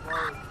of cars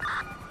closed.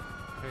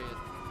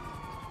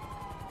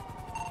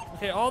 We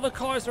Okay, all the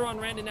cars are on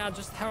Randy now,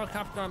 just the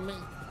helicopter on me.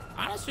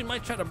 Honestly, we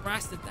might try to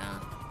blast it down.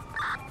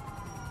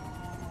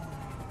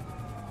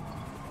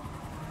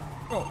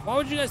 Bro, why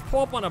would you guys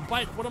pull up on a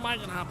bike? What am I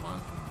gonna hop on?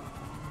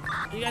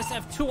 You guys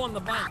have 2 on the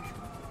bike.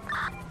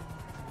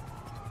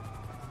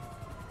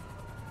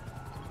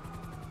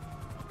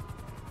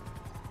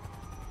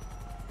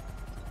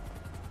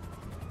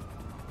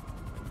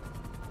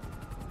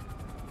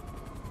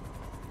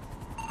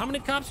 How many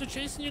cops are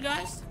chasing you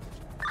guys?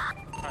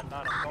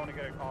 None. I'm going to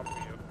get a call for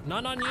you.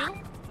 None on you?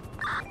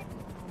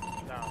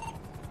 No.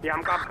 Yeah,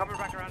 I'm coming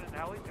back around in the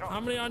alley. How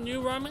many on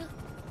you, Roman?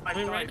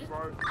 I'm Randy?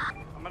 bro.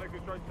 I'm gonna go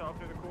straight to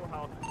the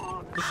courthouse.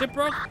 The shit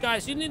broke?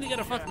 Guys, you need to get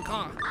a fucking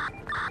car.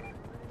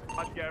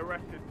 I'd get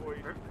arrested, boy.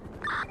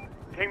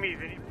 Ping me,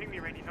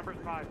 Randy. Number's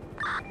 5.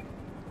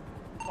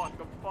 What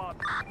the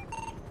fuck?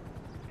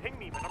 Ping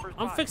me, my number's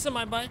 5. I'm fixing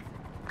my bike.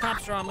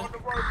 Cops are on me. On the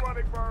road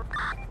running, bro.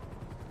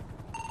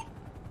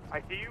 I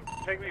see you.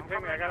 Ping me.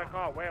 I got a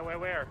call. Where?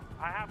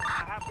 I'm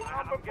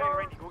getting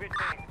Randy. Go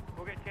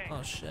get Chang.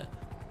 Oh shit.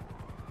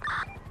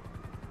 Are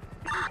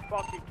you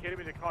fucking kidding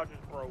me? The car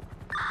just broke.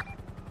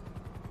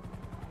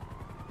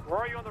 Where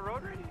are you on the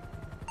road, Randy?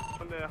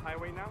 On the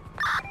highway now.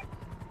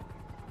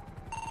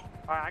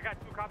 Alright, I got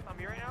 2 cops on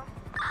me right now.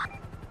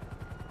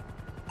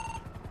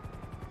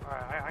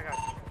 Alright, I got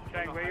you.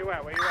 Chang, where you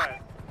at?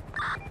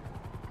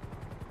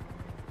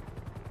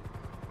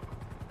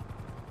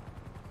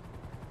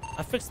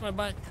 I fixed my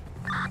bike.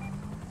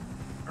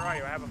 Where are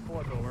you? I have a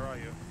 4-door. Where are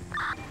you?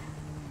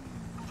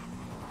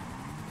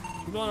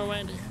 I'm going to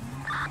Randy.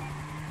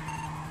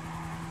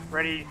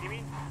 Ready? You see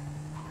me?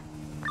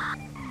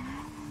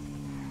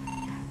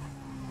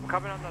 I'm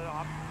coming on the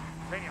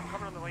Randy, I'm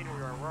coming on the lane where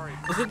you are. Where are you?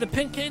 Is it the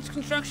pink cage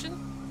construction?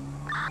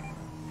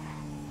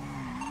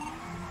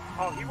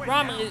 Oh, he went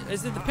Ramen, down.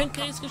 is it the pink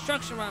cage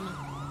construction, Ramen?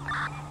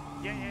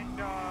 Yeah,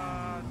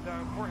 the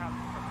courthouse.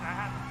 I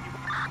have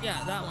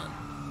Yeah, that one.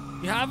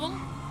 You have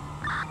them?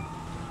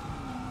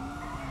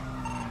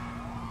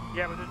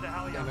 Yeah, but there's a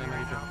heli out there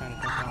right now.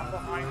 I'm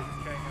behind you,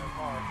 Chang, in a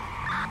car.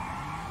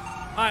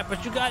 Alright, but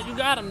you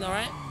got him though,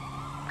 right?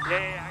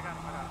 Yeah, I got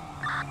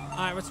him.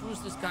 Alright, let's lose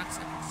this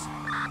cocksuckers.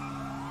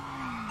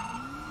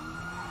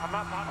 I'm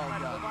not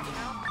modified robot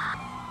now.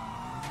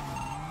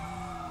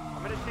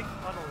 I'm gonna take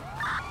tunnels.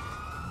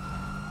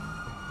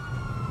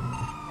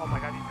 Oh my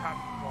god, these cops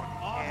are going.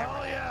 Oh,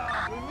 hell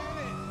yeah! We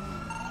made it!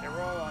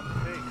 They're all on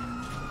big.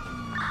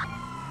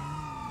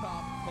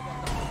 Cop, pull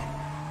up.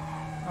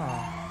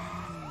 Oh.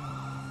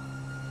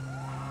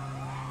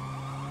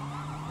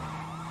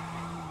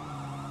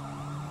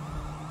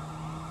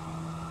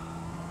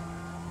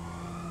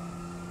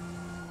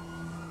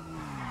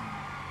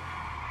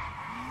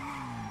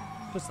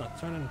 Just not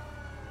turning.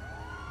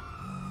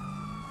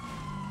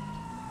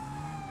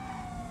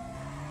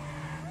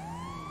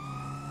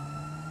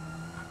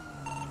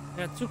 I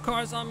got 2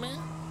 cars on me.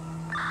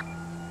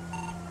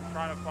 I'm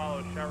trying to follow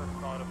a sheriff's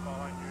car to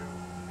find you.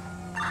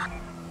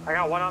 I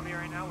got 1 on me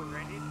right now with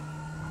Randy.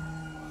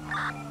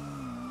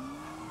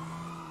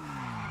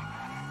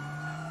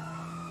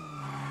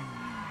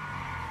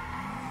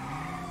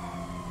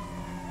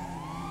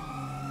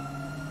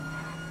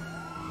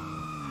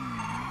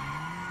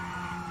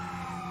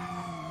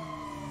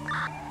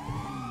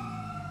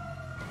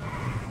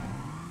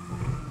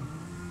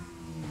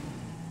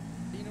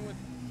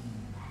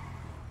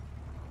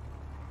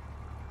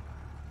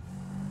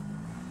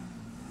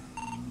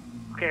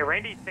 Okay,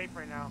 Randy's safe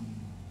right now.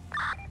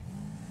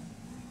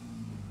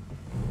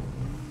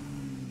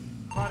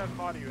 What kind of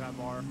car do you have,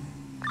 R?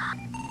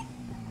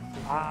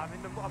 I'm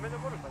in the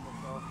motorcycle,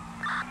 so.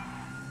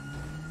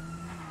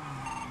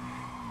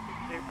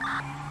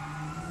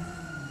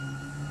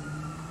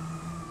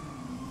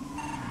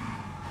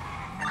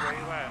 Where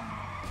you at?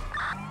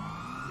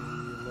 The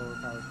lower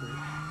power street.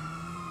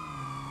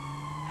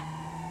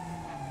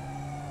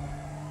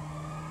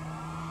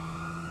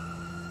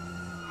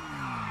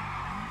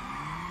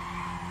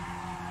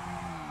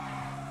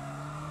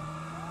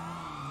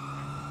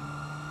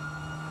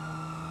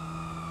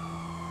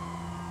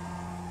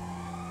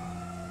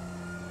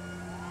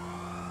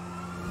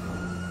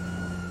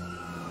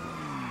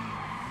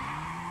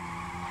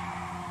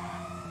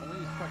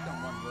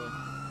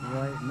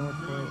 Right, north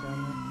place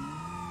on there.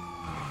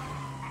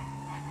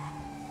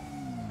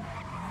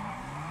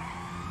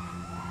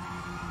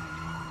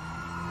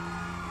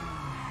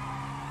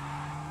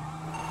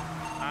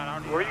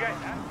 Where are you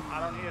guys at? I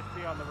don't need to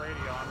see on the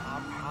radio.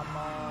 I'm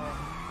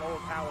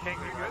lower power street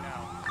right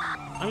now.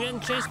 I'm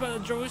getting chased by the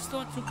jewelry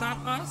store, 2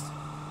 cop cars.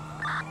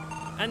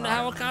 And the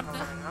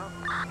helicopter.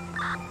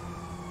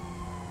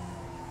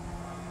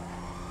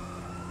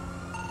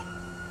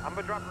 I'm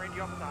gonna drop Randy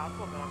off at the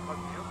hospital and then I'm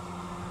hugging you.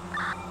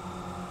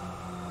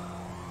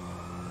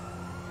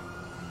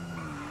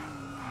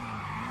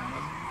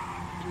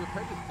 You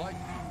repaired this bike,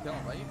 you tell,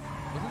 right?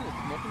 Wasn't it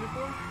smoking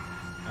before?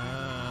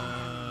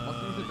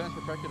 Must use advanced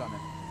protected on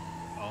it.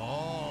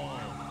 Oh.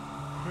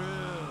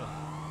 True.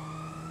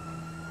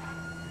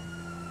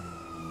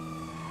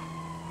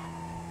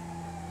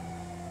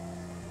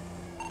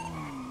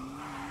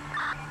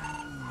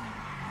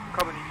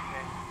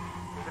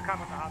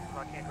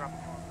 I can't drop a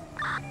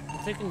car. You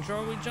taking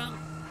jewelry jump?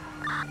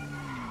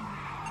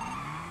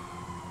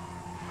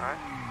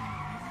 Alright.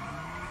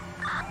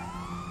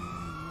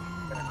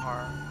 Get a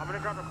car. I'm gonna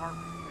grab a car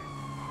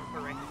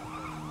for you.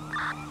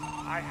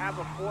 I have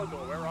a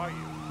 4-door. Where are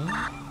you?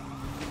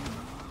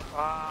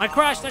 I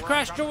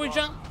crashed, jewelry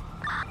jump.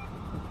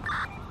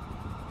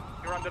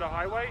 You're under the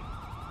highway?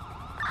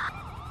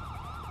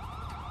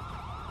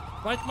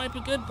 Bike might be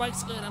good,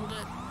 bike's good, I'm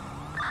good.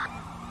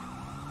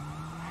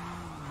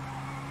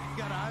 You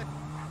got eyes?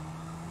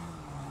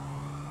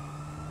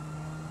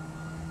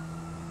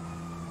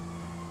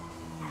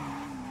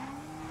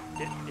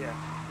 Yeah.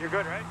 You're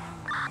good, right?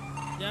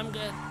 Yeah, I'm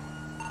good.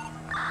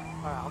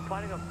 Alright, I'm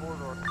finding a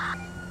 4-door.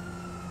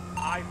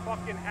 I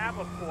fucking have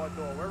a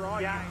 4-door. Where are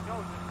you? Yeah, I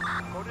know.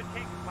 Just go to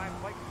take my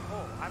bike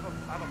full. I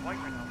have a bike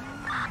right now.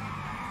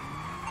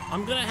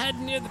 I'm gonna head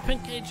near the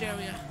pink cage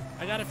area.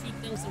 I got a few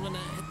things I'm gonna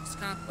hit this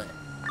cop with.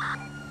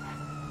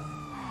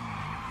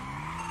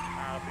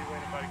 I'll be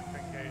waiting by the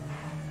pink cage.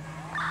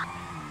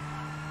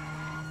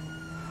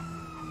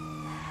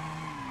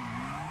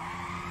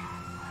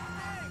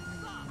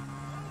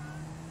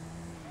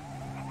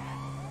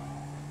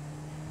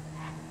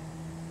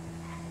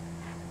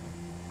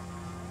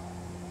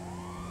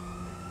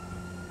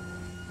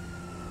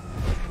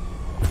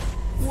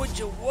 Would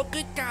you look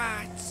at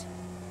that?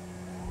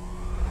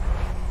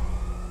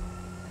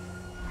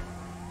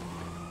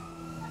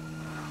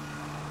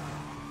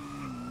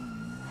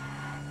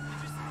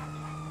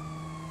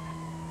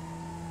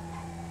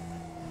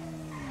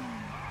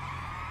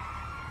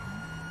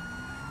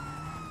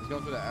 He's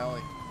going through the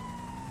alley.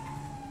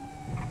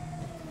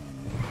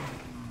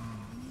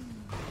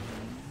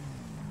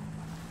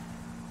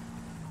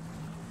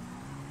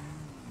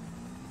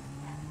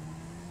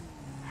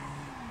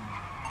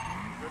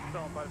 Good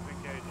stone by the pink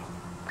cage.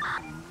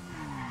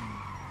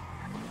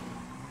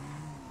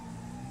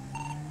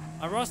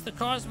 I lost the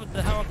cars with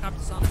the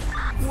helicopters on.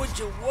 Would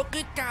you look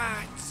at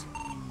that?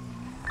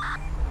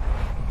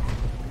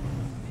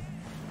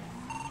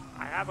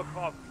 I have a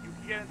car. You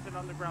can get into an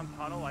underground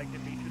tunnel. I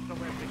can meet you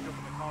somewhere. Pick you up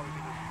in the car. We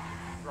can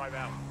just drive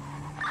out.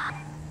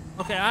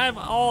 Okay, I have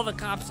all the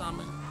cops on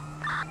me.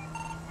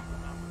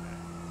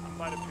 I'm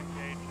by the pink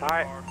cage.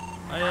 Alright.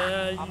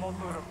 I'm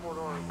also in a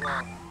 4-door as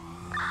well.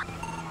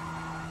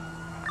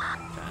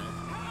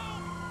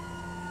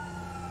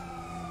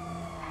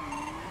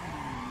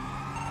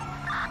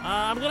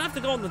 I'm gonna have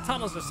to go in the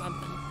tunnels or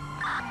something.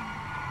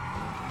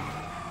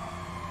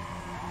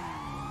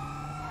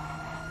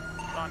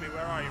 Tommy,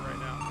 where are you right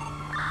now?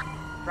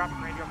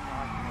 Dropping radio from the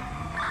hospital.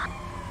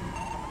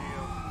 Coming to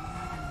you.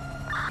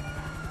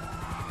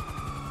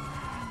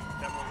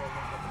 Then we'll go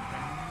look up the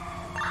thing.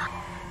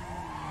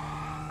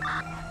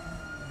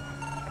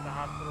 At the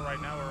hospital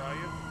right now, where are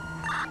you?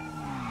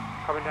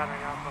 Coming down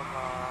right now from,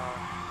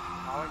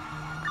 Alex.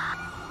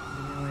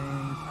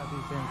 Continuing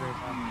Southeast San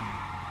Grace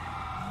Avenue.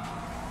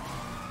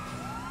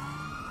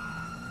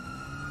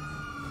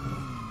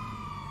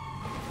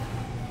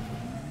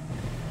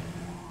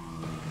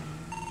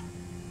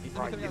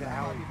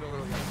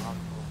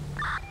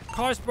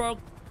 Car's broke.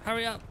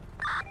 Hurry up.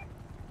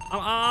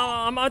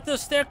 I'm at the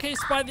staircase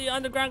by the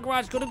underground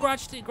garage. Go to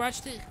garage T. Garage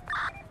T.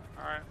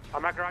 Alright.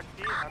 I'm at garage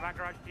T.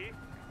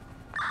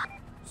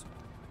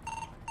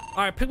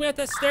 All right, pick me up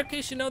that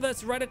staircase. You know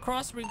that's right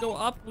across. We go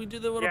up. We do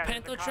the little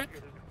panther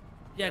trick.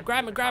 Yeah,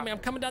 grab me. I'm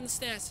coming down the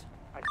stairs.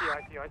 I see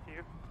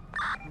you.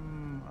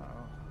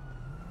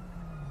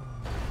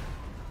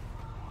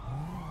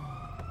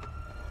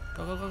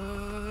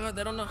 Go.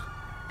 They don't know.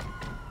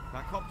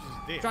 That cop's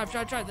just dead.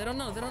 Drive. They don't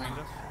know.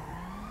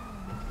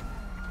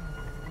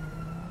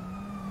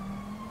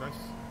 Chris,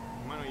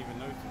 you might not even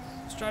notice.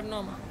 Just drive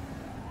normal.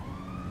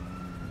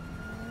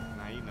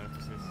 Nah, he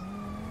notices.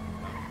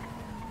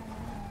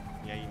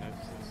 Yeah, he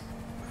notices.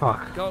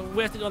 Fuck. Go.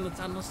 We have to go in the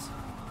tunnels.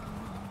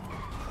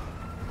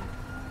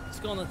 Let's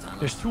go in the tunnels.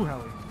 There's 2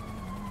 helis.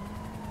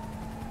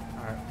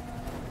 Alright.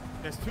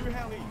 There's 2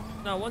 helis.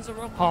 No, one's a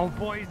rope. Oh,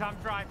 boys, I'm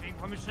driving.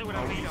 Let me see what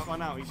I need. He's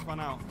spun out. He's going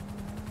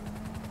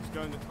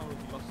the tunnels.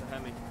 He lost the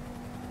heli.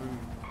 Boom.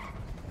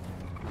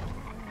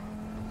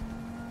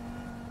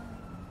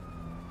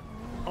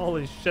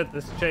 Holy shit,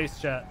 this chase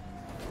chat.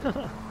 This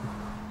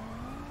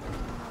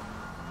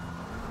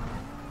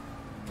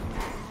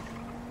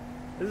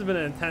has been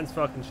an intense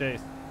fucking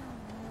chase.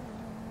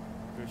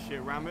 Good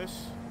shit,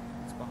 Ramos.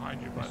 It's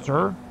behind you, by the way.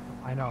 Sir?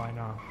 I know.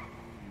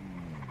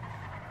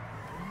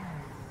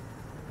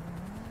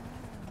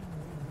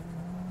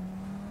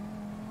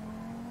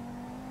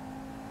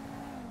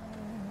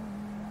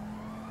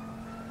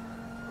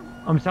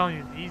 I'm telling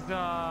you, these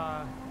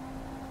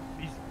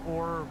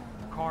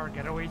 4-car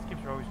getaways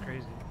skips are always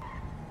crazy.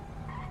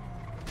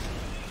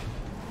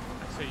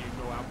 I'd say you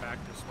go out back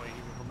this way.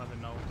 He will never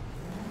know.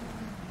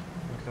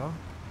 Think so?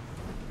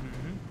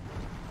 Mm-hmm.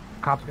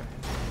 Cops gonna.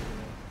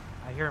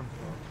 I hear him.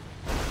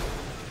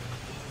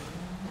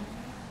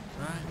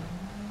 Alright.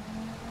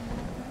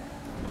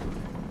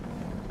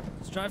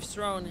 Let's drive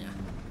slow in here.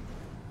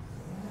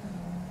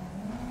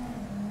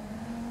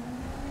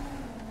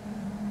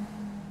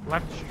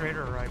 Left, straight,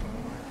 or right?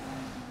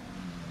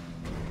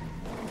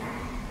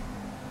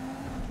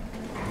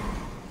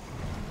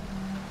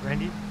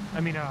 Randy?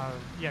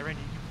 Yeah,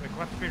 Randy. Like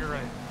left, straight, or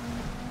right?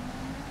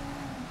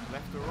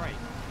 Left or right?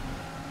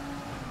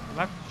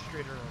 Left,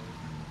 straight, or right?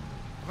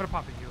 I'm gonna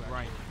pop at you. Actually.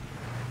 Right.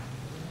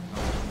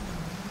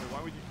 Wait,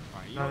 why would you?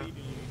 Alright, you know what you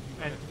do.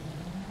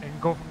 And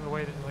go from the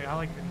way that like I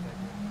like Vinny's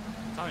idea.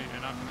 I'm telling you,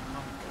 they're not gonna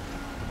come.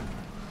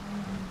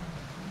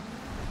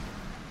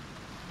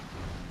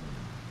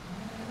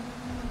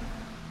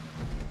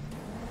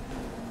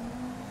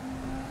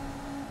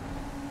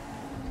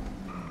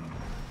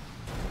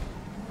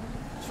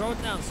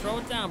 Slow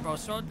it down, bro.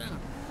 Slow it down.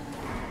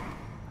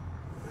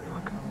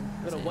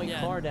 Got a white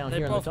Yeah, car down they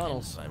here in the both came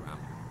tunnels. this way around.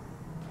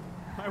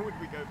 Why would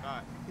we go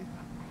back?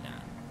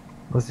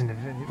 Listen to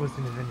Vinny.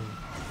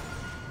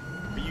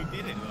 But you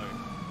did it though.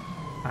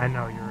 I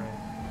know, you're right.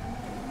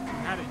 You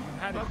had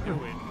to do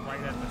it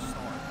right at the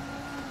start.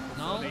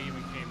 Before they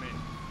even came in.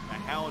 The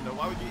hell no.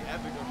 Why would you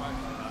ever go back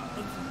like that?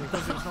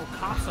 Because there's no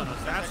cops on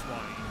us, that's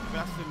why.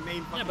 That's the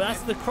main fucking Yeah, but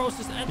that's the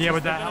closest entrance. Yeah,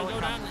 but They're that gonna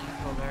go down helicopter's there.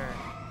 still there.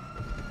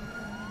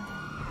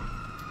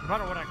 No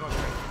matter what I go there,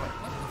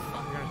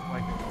 you're gonna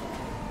like it.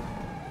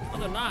 Oh,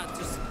 they're not.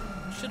 Just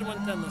should have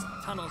went down the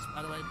tunnels,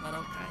 by the way, but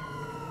okay.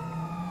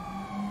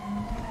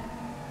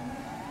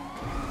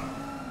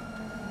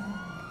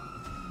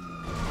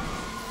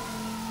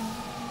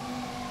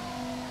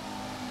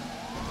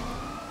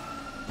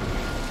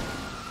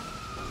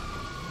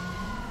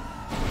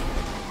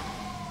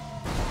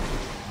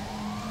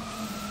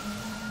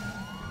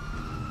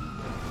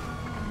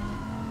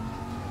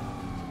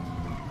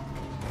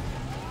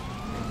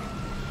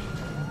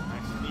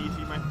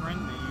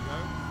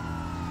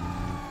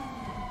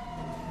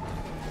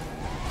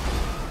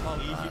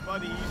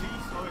 Buddy, easy,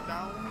 slow it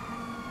down.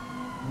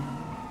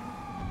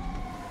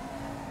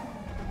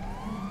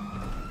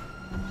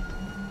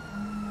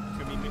 It's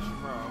gonna be mission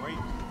row,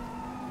 right?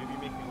 Maybe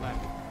make it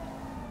left.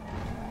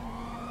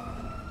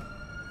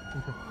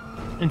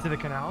 Into the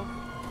canal?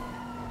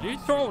 Are you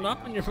throwing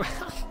up in your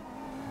mouth?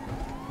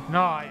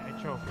 No, I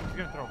choked. He's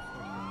gonna throw up.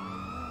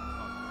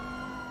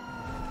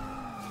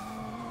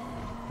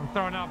 I'm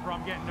throwing up, bro.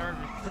 I'm getting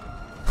nervous.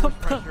 There's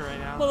pressure right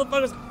now.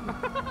 Motherfuckers.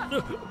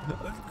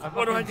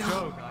 What do I do?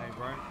 Joke,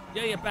 bro.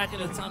 Yeah, you're back in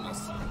the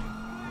tunnels.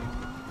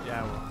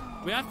 Yeah, well.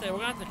 We're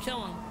gonna have to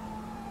kill him.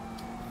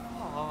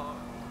 Oh.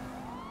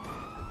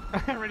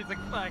 Ready's like,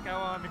 fuck, I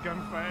want the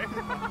gunfight.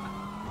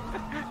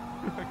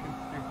 Fucking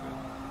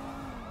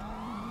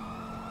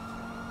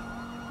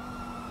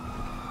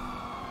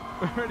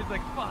stupid. Ready's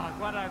like, fuck,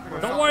 why did I have to go?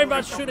 Don't worry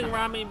about shooting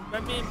around me.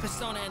 Let me and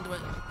Pistone handle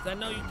it. Cause I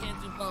know you can't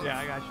do both. Yeah,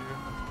 I got you.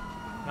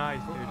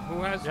 Nice, dude.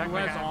 Who has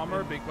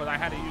armor? Because I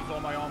had to use all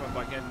my armor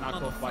by getting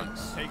knocked off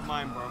bikes. Take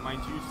mine, bro.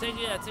 Mine's used. Take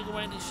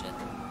away this shit.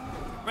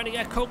 Ready,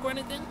 got coke or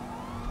anything?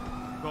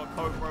 Got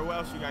coke, bro. What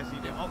else you guys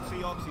need? Oxy.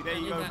 There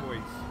you go,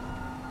 boys.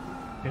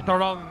 You throw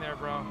it all in there,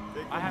 bro.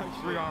 Take I have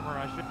 3 shit. armor.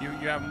 I should. You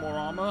have more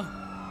armor?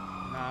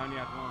 Nah, I only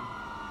have 1.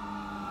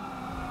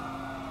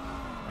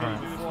 Right.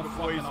 Do this for the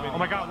boys, Oh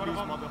my god, one of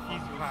these them.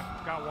 Easy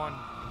clap. Got one.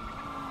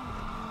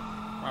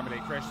 Remember,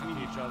 they crashed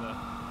into each other.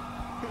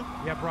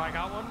 Yeah, bro, I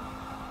got one.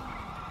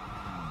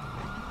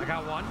 I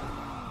got one.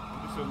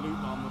 I'm just a loot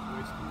armor,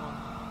 boys. Come on.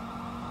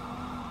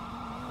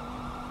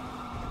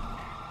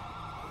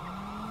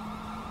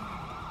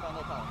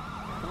 No problem.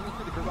 Going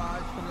into the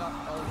garage, coming up.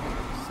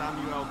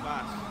 Samuel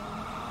Bass.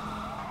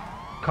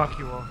 Cock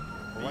you all.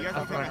 You guys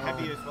are kind of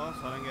heavy as well,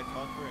 so I don't get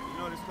charged for it. You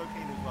know there's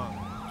cocaine as well.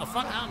 Oh,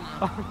 fuck out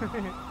now.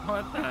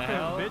 What the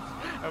hell? Bitch,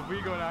 if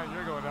we go down,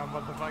 you're going down,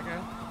 motherfucker.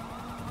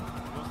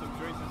 You want some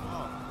drinks as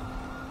well?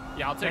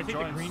 Yeah, I'll take the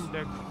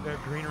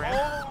green ramp.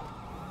 Oh!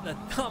 The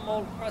dumb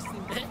old crusty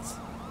bitch.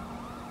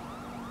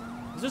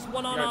 Is this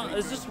one on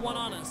us? Is this one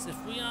on us? If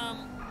we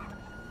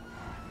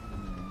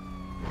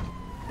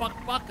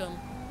buck him,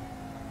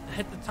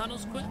 hit the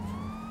tunnels quick.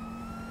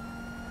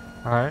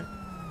 All right.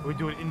 We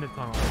do it in the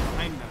tunnel.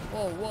 Behind them.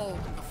 Whoa,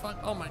 the fuck!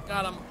 Oh my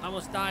god, I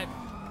almost died.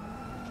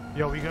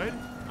 Yo, we good?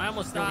 I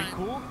almost Yo, died. we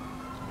cool?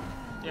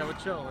 Yeah, we're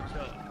chill.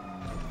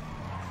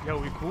 Yo,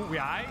 we cool? We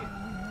aight?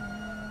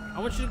 I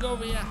want you to go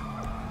over here.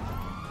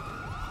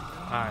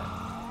 Alright.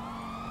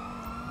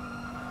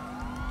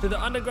 To the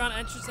underground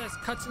entrance that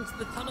cuts into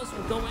the tunnels.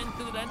 We'll go in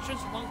through the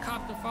entrance. One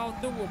cop can follow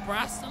through. We'll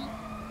blast them.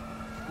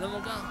 And then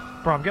we'll go.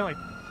 Bro, I'm getting like...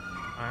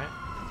 Alright.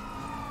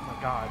 Oh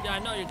my god. Yeah, I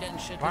know you're getting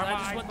shit. Why Cause I am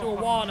just I went so through a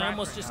fucking wall and I trapped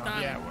almost right just now?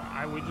 died.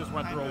 Yeah, we just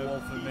went through a wall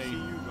for me.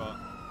 you got.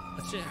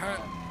 That shit hurt.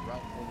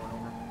 Route over and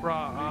over.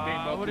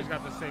 Bro, Both these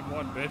got the same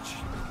one, bitch.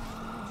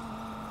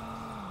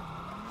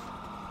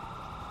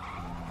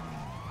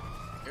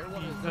 Air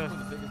one is the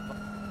biggest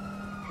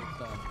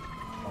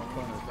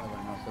corner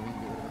right now, so we can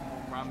get rid of it.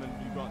 Ramen,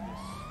 you got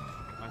this.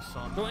 My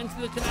son. Go into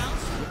the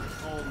canals.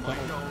 Oh my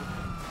god.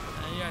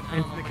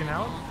 Into the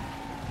canal?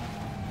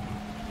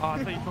 Oh,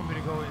 I thought you told me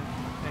to go in.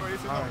 Bro,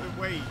 it's not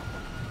the way.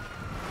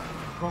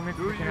 Going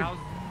into the canals?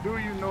 Do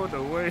you know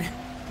the way?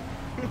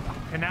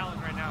 Canaling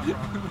right now, bro.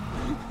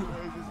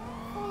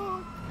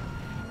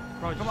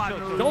 Bro, come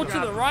on. Go to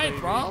the right,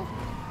 bro.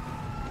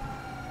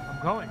 I'm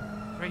going.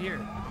 It's right here.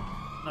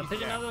 Now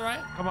take another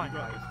right. Come on, You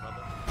got guys. this,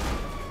 brother.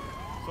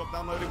 Stop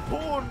downloading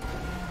porn.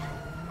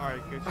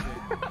 Alright, good shit.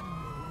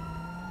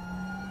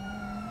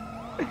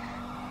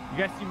 You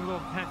guys seem a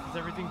little tense. Is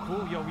everything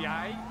cool? Yo, we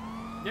aight?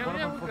 Yeah, One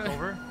of them we're flipped good.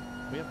 over.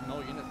 We have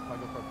no units if I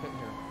go for a pit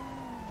here.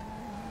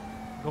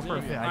 Go for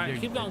a pit. All right,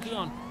 keep going, keep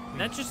going.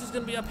 Netris is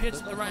gonna be up here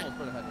to the right.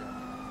 Straight ahead here.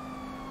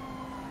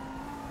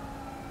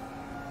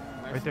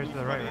 Right there to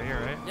the right, right here,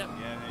 right? Yep.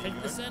 Yeah, there Take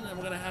you this go. in, and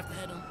we're gonna have to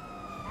head him.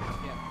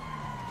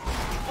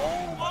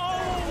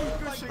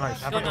 Good shit,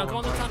 Nice. good Go shit. now, go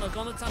in the tunnel,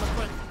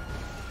 quick.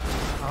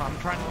 I'm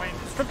trying to land.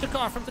 Flip the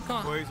car, flip the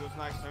car. Boys, it was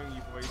nice knowing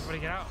you boys. Everybody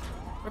get out.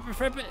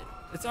 Flip it.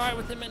 It's all right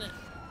with him in it.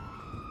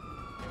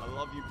 I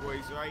love you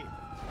boys, right?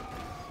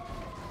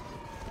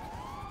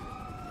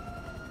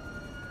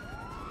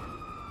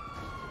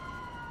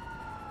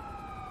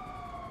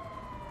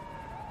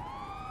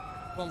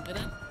 Boom, get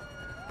in. Good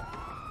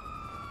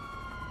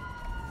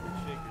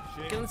shit, good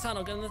shit. Get in the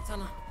tunnel, get in the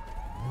tunnel.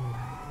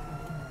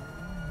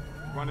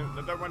 Run him,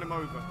 don't run him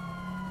over.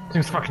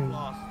 Thing's fucking.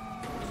 Last.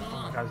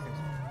 Oh my god, this thing's.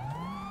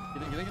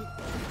 Get in.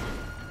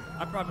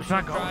 I probably It's should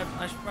not going.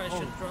 drive. I should probably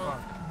should drove.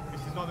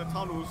 This is not the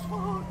tunnels.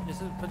 Fuck.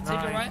 Is it, but take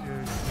it right.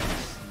 Dude.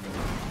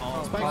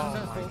 Oh, Spike my is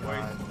successful. boys. I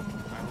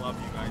love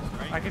you guys,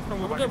 right? I can still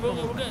move. We're good,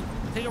 we're good.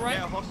 Take it right.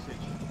 Get a hostage.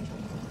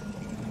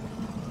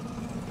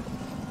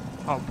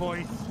 Oh,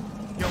 boys.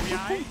 Yo, we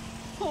aight?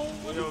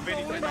 Yo,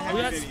 Vinny, take my heavy,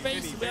 We have Vinny, space.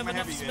 Vinny, We take have my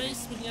enough heavy, Vinny.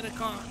 space. We can get a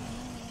car.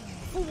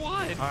 For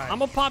what? Alright. I'm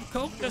gonna pop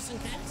coke just in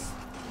case.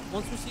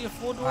 Once we see a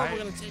 4-door, Alright. we're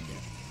gonna take it.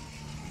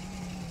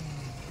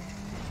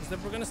 Cause then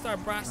we're gonna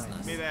start blasting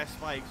us. Mid-air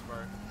spikes, bro.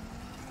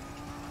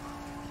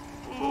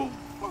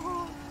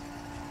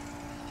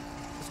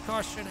 This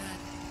car should have.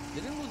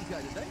 They didn't lose the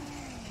guy, did they?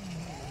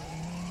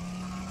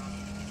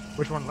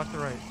 Which one, left or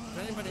right? Is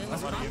there anybody in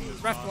this car?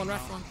 Ref one.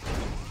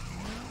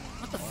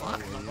 What the fuck?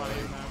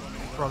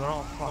 Bro, they're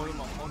all Hold fucked. him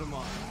up, hold him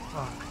up.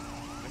 Fuck.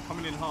 They're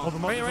coming in hard. Hold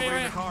them up. Right, There's right, nobody in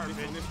right. the car, This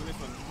bitch.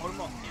 one. Hold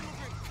him up.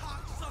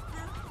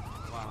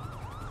 Wow.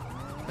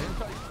 Let me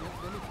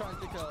try and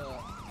take a...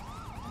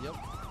 Yep.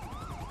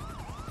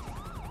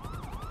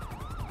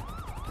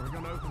 Are we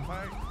gonna open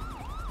fight?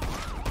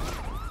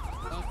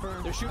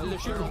 They're shooting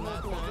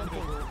local.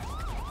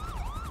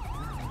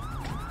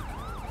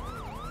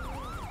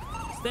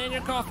 Stay in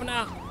your car for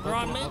now. They're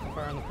on me.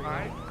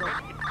 Alright.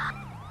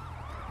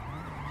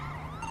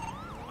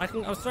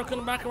 I'm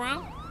circling back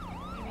around.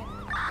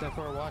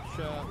 Therefore, watch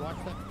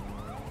that.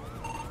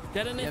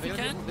 Get in if you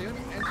can. They're gonna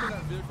be entering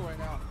that vehicle right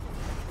now.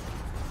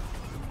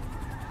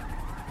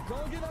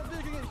 Don't get that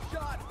vehicle and get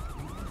shot!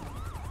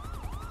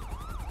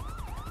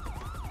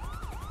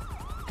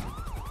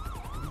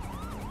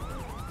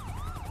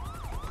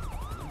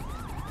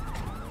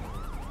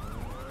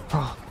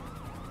 Oh.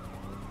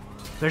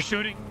 They're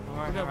shooting.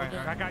 We're good, we're good.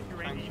 I got you,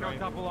 Randy. You know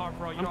double R,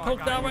 bro. You I'm know I coked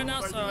got out you. right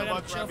now, so I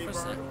gotta chill for a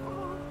sec.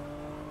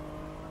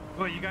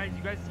 Look, you guys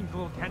seem a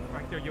little tense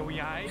back there. Yo, we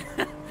aight?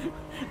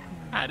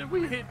 How did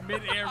we hit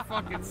mid-air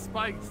fucking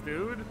spikes,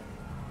 dude?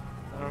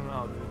 I don't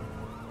know, dude.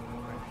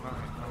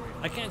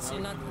 I can't see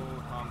nothing.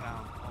 Calm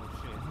down. Oh,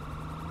 shit.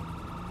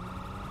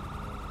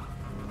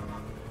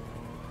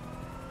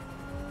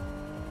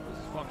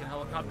 This fucking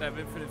helicopter have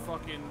infinite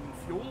fucking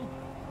fuel?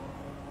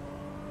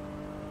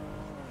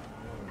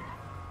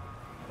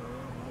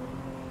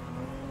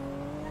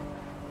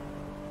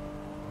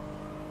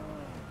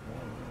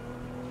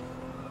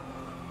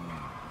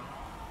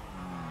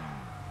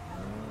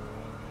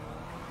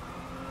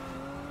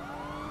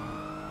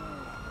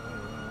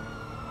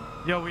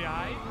 Yo, we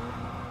aight?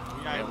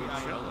 We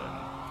chilling.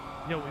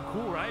 Yo, we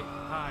cool, right?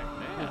 Hi.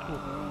 Yeah. Cool.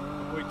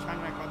 Boy, Chang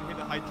Gang about to hit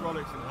the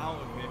hydraulics and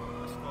out of it.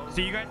 Let's go. So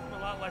you guys seem a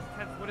lot less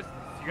tense. What is this?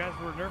 You guys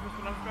were nervous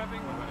when I was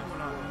driving? Or what's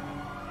going on?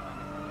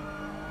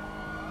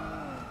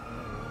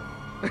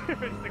 It's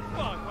like,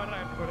 fuck, why did I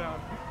have to go down?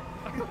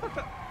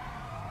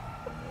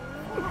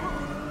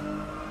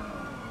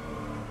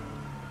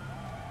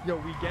 Yo,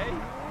 we gay?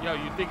 Yo,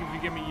 you think if you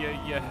give me your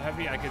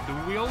heavy, I could dual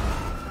wheel?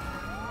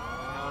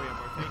 Hell yeah,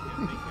 bro. Take it.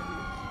 You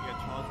get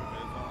charged with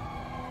it as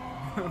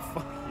well.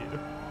 Fuck you.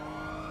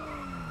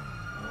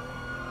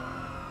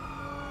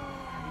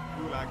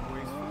 Gulag,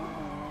 boys.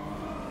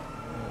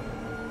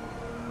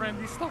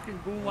 Randy's stuck in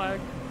gulag.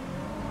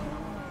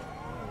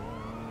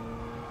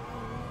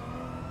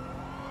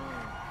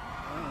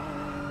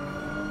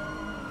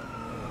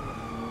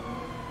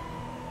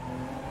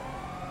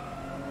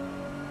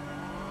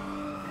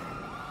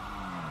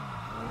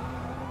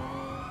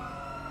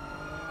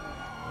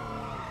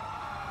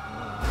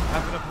 I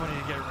have enough money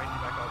to get Randy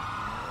back up.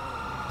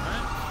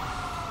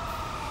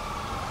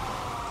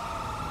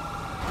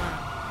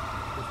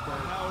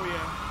 Hell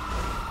yeah.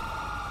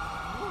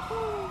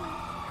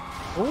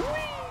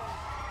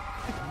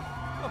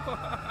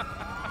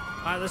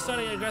 Alright, they're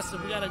starting to get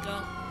aggressive. We gotta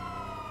go.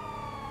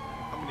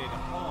 Coming in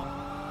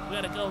hard. We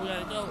gotta go.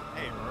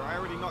 Hey, bro, I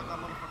already knocked that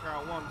motherfucker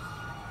out once.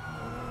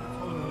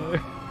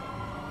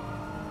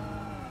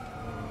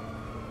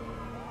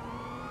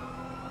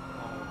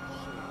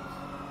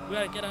 We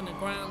gotta get on the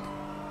ground.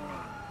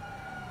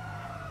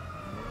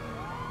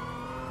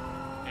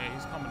 Yeah,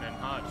 he's coming in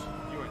hot.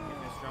 You ain't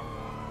hitting this jump.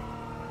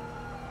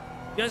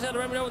 You guys gotta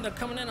remember when they're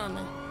coming in on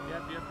me.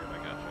 Yep, I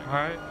got you.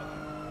 Alright.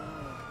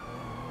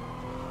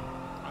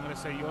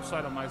 gonna say your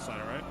side or my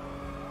side, right?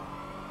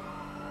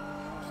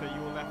 Say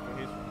your left or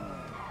his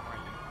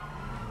right.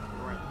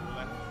 Right, your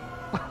left.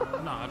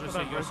 No, I'll just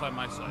say your side,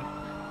 my side.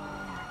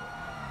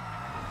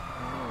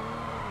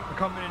 We're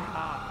coming in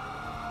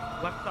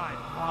left side.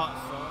 Hot,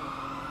 son.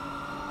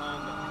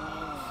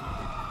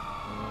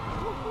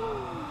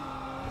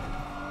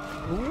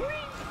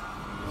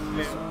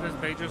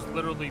 They just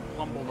literally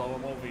plumbled all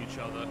over each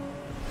other.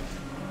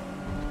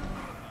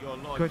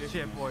 Good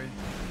shit, boys.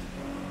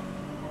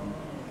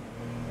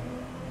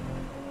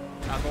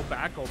 Now go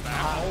back, go back.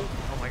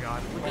 Oh my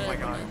god. Oh my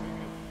god.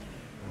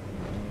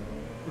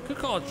 We could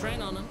call a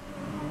train on them.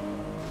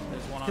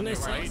 There's one Can on they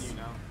the right, sense?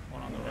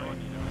 one on the right.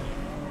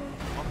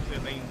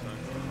 Opposite lanes,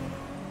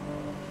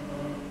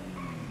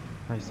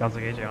 son. He sounds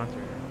like AJ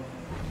Hunter.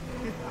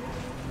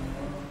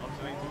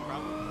 Opposite lanes is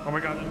problem. Oh my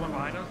god, there's one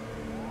behind us.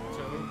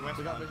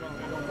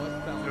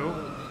 Two.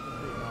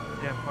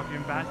 Yeah,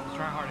 fucking bastards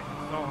try hard.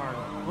 So hard.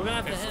 We're gonna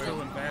have to hit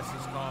Still him. in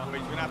Bass's car. Wait,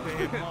 you're gonna have to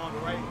hit him on the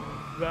right.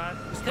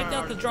 Just take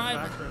out the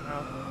driver.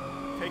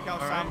 Take out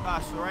Sam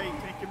Bass, right?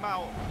 Take him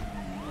out.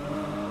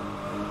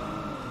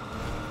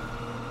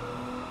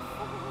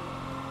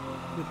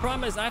 The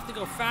problem is I have to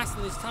go fast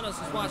in these tunnels.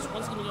 Just watch.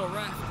 One's gonna go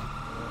left,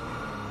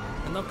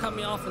 and they'll cut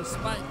me off and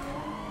spike.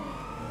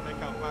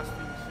 Take out Bass.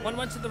 One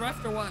went to the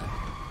left or what?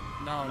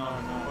 No.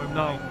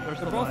 No,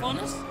 They're both on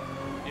us?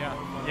 Yeah.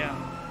 Yeah.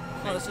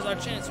 Oh, this is our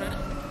chance, right?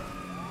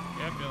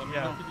 Yeah, Bill.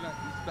 Yeah. Kill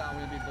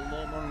him,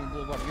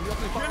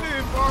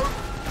 bro!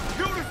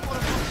 Kill this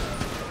motherfucker!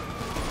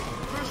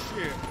 Good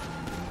shit.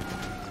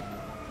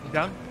 You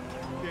down?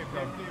 Dip.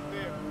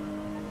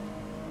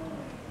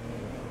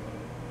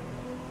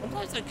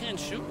 Sometimes I can't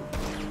shoot.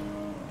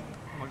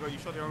 Oh my god, you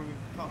shot your own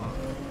car.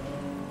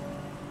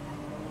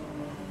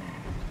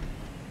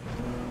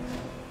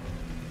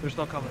 They're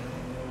still coming.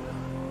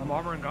 I'm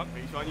armoring up.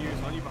 He's on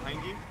you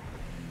behind you.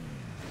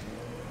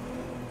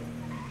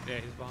 Yeah,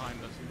 he's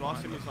behind us.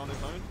 Lost him, he's on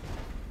his own.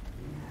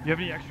 You have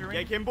any extra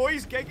range? Get him,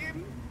 boys, get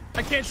him!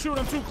 I can't shoot,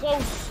 I'm too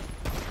close.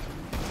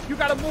 You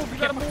gotta move, you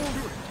gotta move.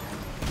 You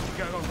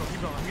gotta go,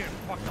 keep going. I'm getting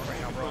fucked up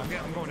right now, bro.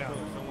 I'm going down.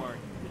 Don't worry.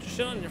 Put your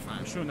shit on, you're fine.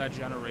 I'm shooting that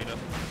generator. Oh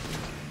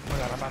my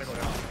god, I'm about to go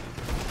down.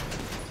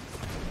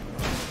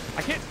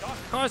 I can't stop.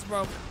 Car's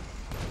broke.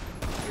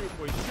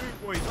 Shoot,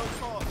 boys, don't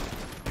stop.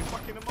 You're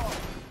fucking him up.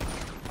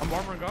 I'm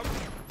armoring up.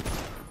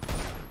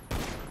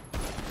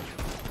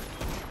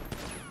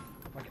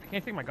 I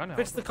can't take my gun out.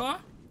 Fix the car?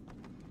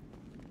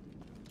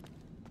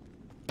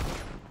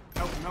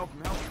 Help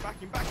him.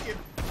 Back in.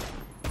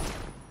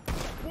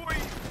 Boy!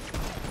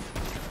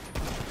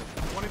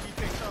 One of you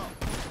picks up.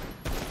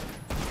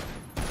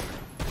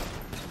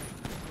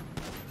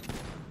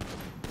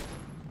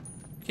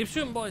 Keep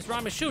shooting, boys.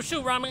 Rami, shoot,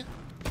 Rami.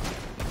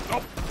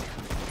 Oh.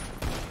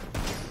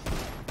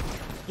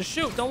 Just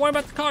shoot. Don't worry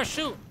about the car.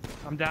 Shoot.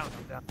 I'm down.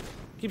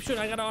 Keep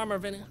shooting. I got armor,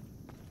 Vinny.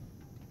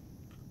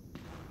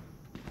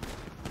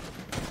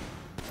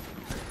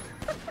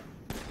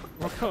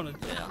 We're going to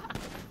jail.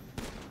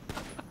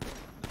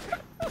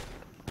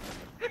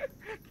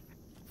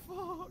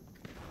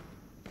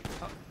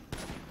 Fuck.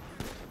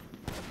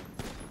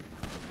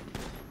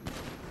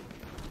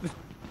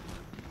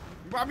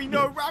 Rami,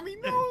 no!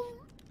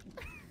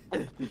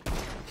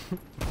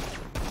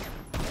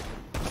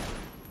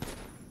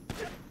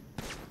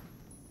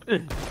 I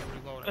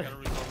gotta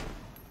reload.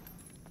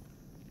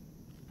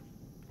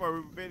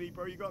 Bro, Vinny,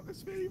 you got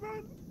this, Vinny,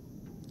 man.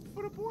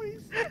 For the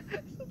boys.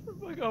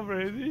 Fuck off,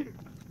 Randy.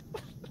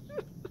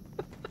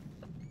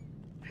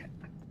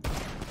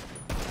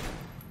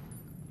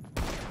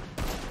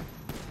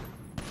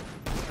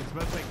 It's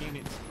about taking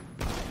it.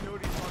 Kill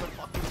these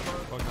motherfuckers, bro.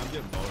 Fuck, I'm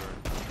getting bored.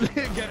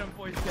 Get him,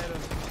 boys, get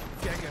him.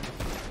 Get him.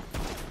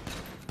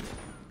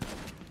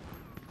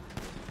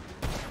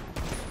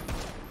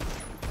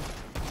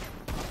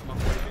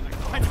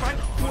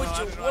 Would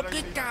you look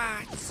at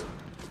guys?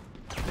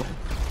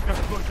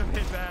 Gotta push him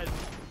hit bad.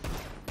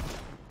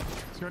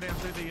 Let's go down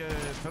through the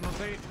tunnel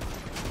gate.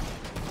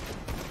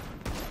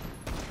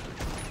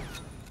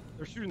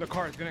 They're shooting the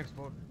car, it's gonna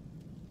explode.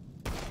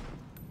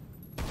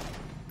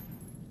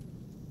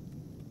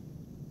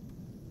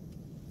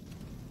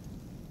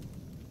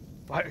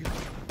 Bye.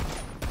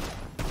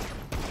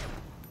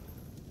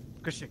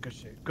 Good shit.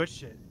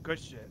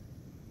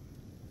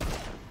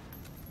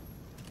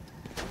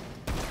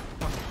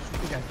 Fuck,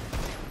 shoot again.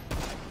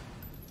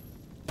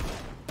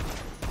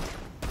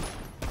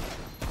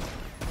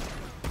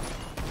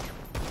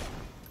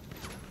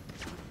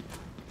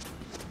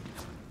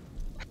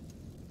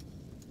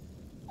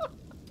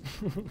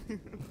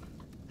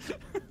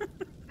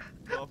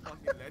 Oh,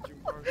 fucking legend,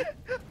 bro.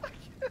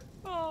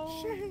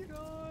 Oh, shit.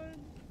 God.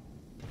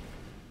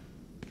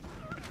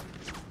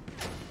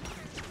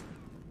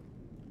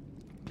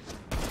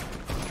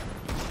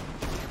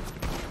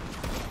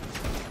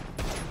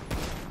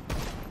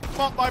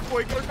 Fuck my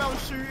boy, go down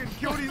shooting,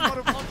 kill these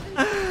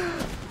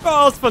motherfuckers. Bro,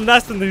 I was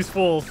finessing these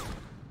fools.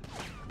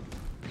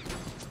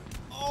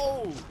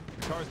 Oh!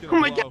 The car's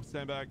gonna blow.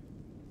 Stand back.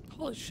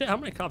 Holy shit, how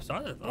many cops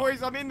are there, though?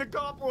 Boys, I'm in the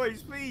car,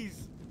 boys,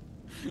 please.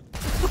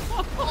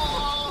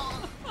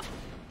 Oh.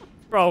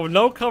 Bro,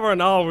 no cover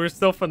and all, we're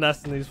still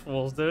finessing these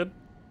fools, dude.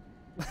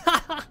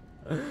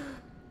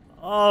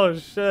 Oh,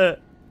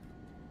 shit.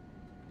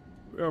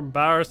 We're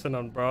embarrassing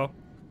them, bro.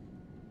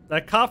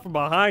 That cop from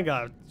behind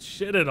got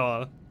shitted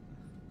on.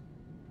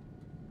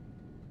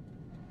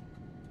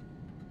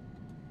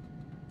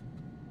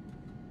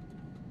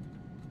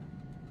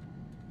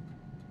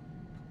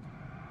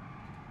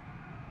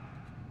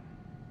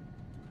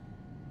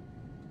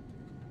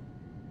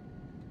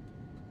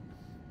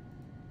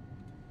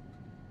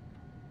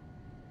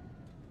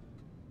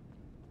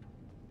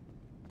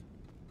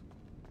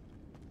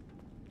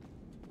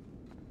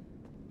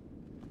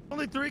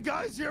 Only 3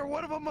 guys here.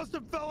 One of them must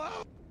have fell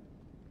out.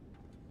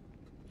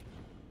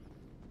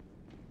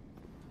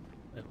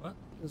 Wait, what?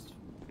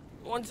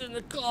 One's in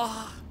the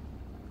car.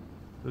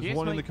 There's Yes,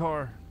 one in Mike. the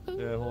car.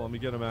 Yeah, hold on, let me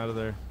get him out of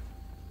there.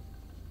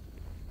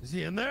 Is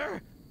he in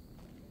there?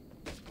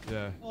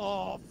 Yeah.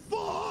 Oh,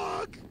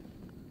 fuck!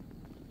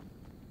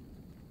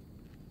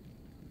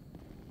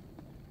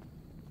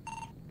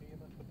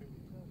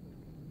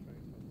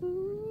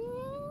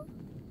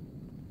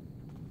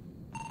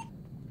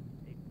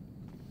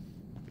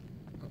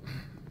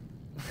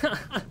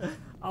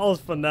 I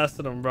was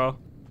finessing him, bro.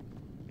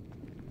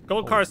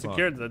 Gold Oh, car fuck.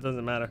 secured, that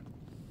doesn't matter.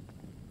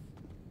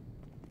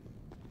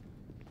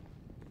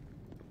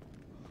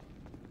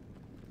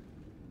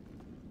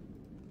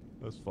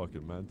 That's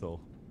fucking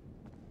mental.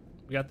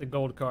 We got the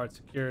gold card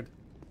secured.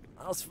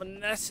 I was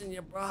finessing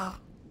you, bro.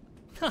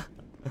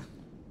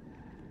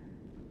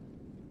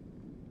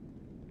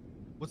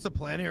 What's the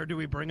plan here? Do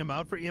we bring him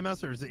out for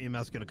EMS, or is the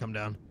EMS gonna come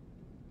down?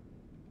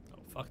 Oh,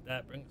 fuck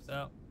that. Bring us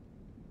out.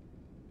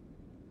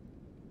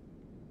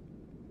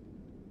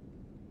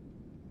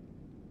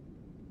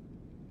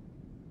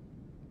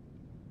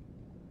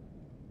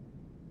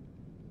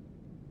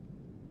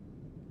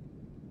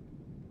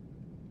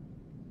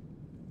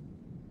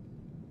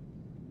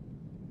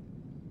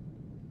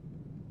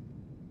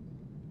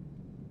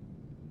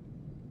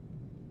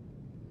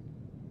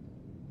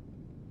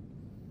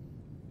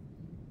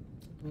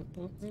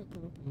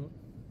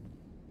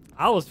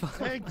 I was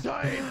Hang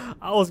tight.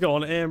 I was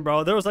going in,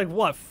 bro. There was like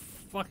what,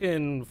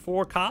 fucking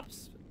 4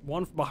 cops,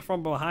 one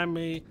from behind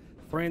me,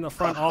 3 in the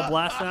front, all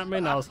blasting at me,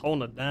 and I was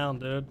holding it down,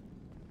 dude.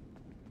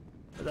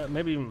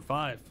 Maybe even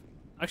 5.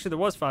 Actually, there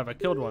was 5. I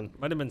killed one.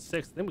 Might have been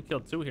 6. I think we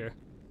killed 2 here.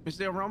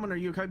 Mr. Roman, are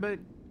you okay, bud?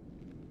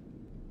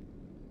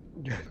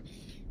 Yeah.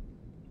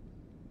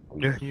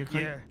 You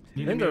okay? Yeah.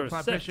 You I think didn't there get was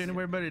apply 6. pressure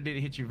anywhere, but it did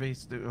it hit your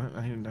vest?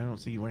 I don't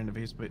see you wearing the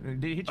vest, but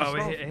did it hit your Oh,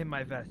 skull? it hit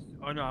my vest.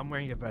 Oh no, I'm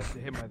wearing a vest.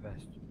 It hit my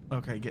vest.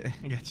 Okay, I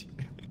got you.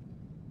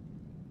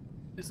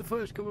 It's the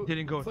flash cover.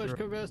 Didn't go flash through.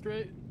 cover vest,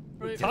 right?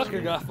 Right.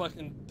 Tucker got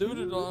fucking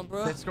dooted on,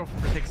 bro. That skull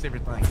protects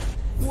everything.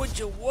 Would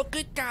you look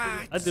at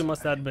that? That dude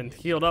must have been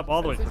healed up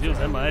all the way because he was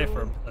MIA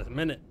for a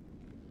minute.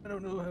 I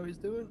don't know how he's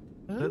doing.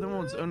 The other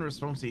one's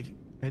unresponsive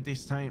at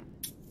this time.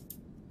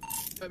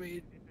 I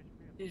mean,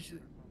 he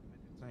should.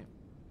 Same.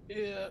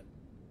 Yeah,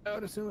 I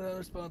would assume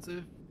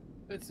unresponsive.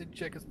 Let's see,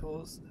 check his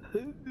pulse.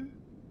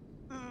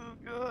 Oh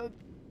god.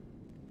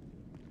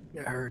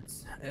 It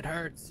hurts. It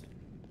hurts.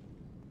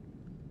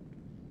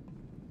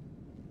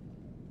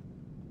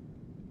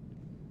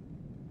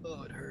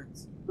 Oh, it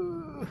hurts.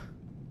 Ooh.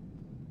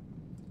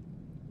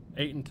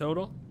 8 in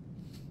total.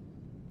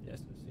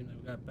 Yes, we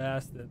got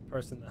Bass, the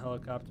person in the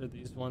helicopter,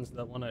 these ones,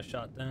 that one I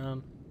shot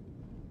down.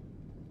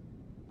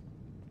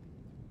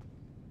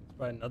 There's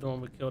probably another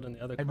one we killed in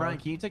the other Hey, car. Brian,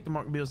 can you take the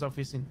mark bills off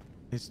this one?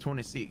 It's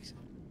 26.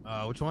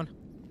 Which one?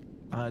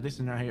 This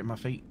one right here at my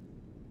feet.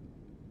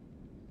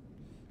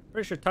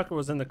 Pretty sure Tucker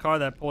was in the car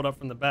that pulled up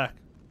from the back.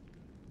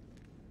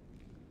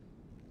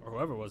 Or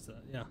whoever was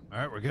that, yeah. All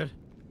right, we're good.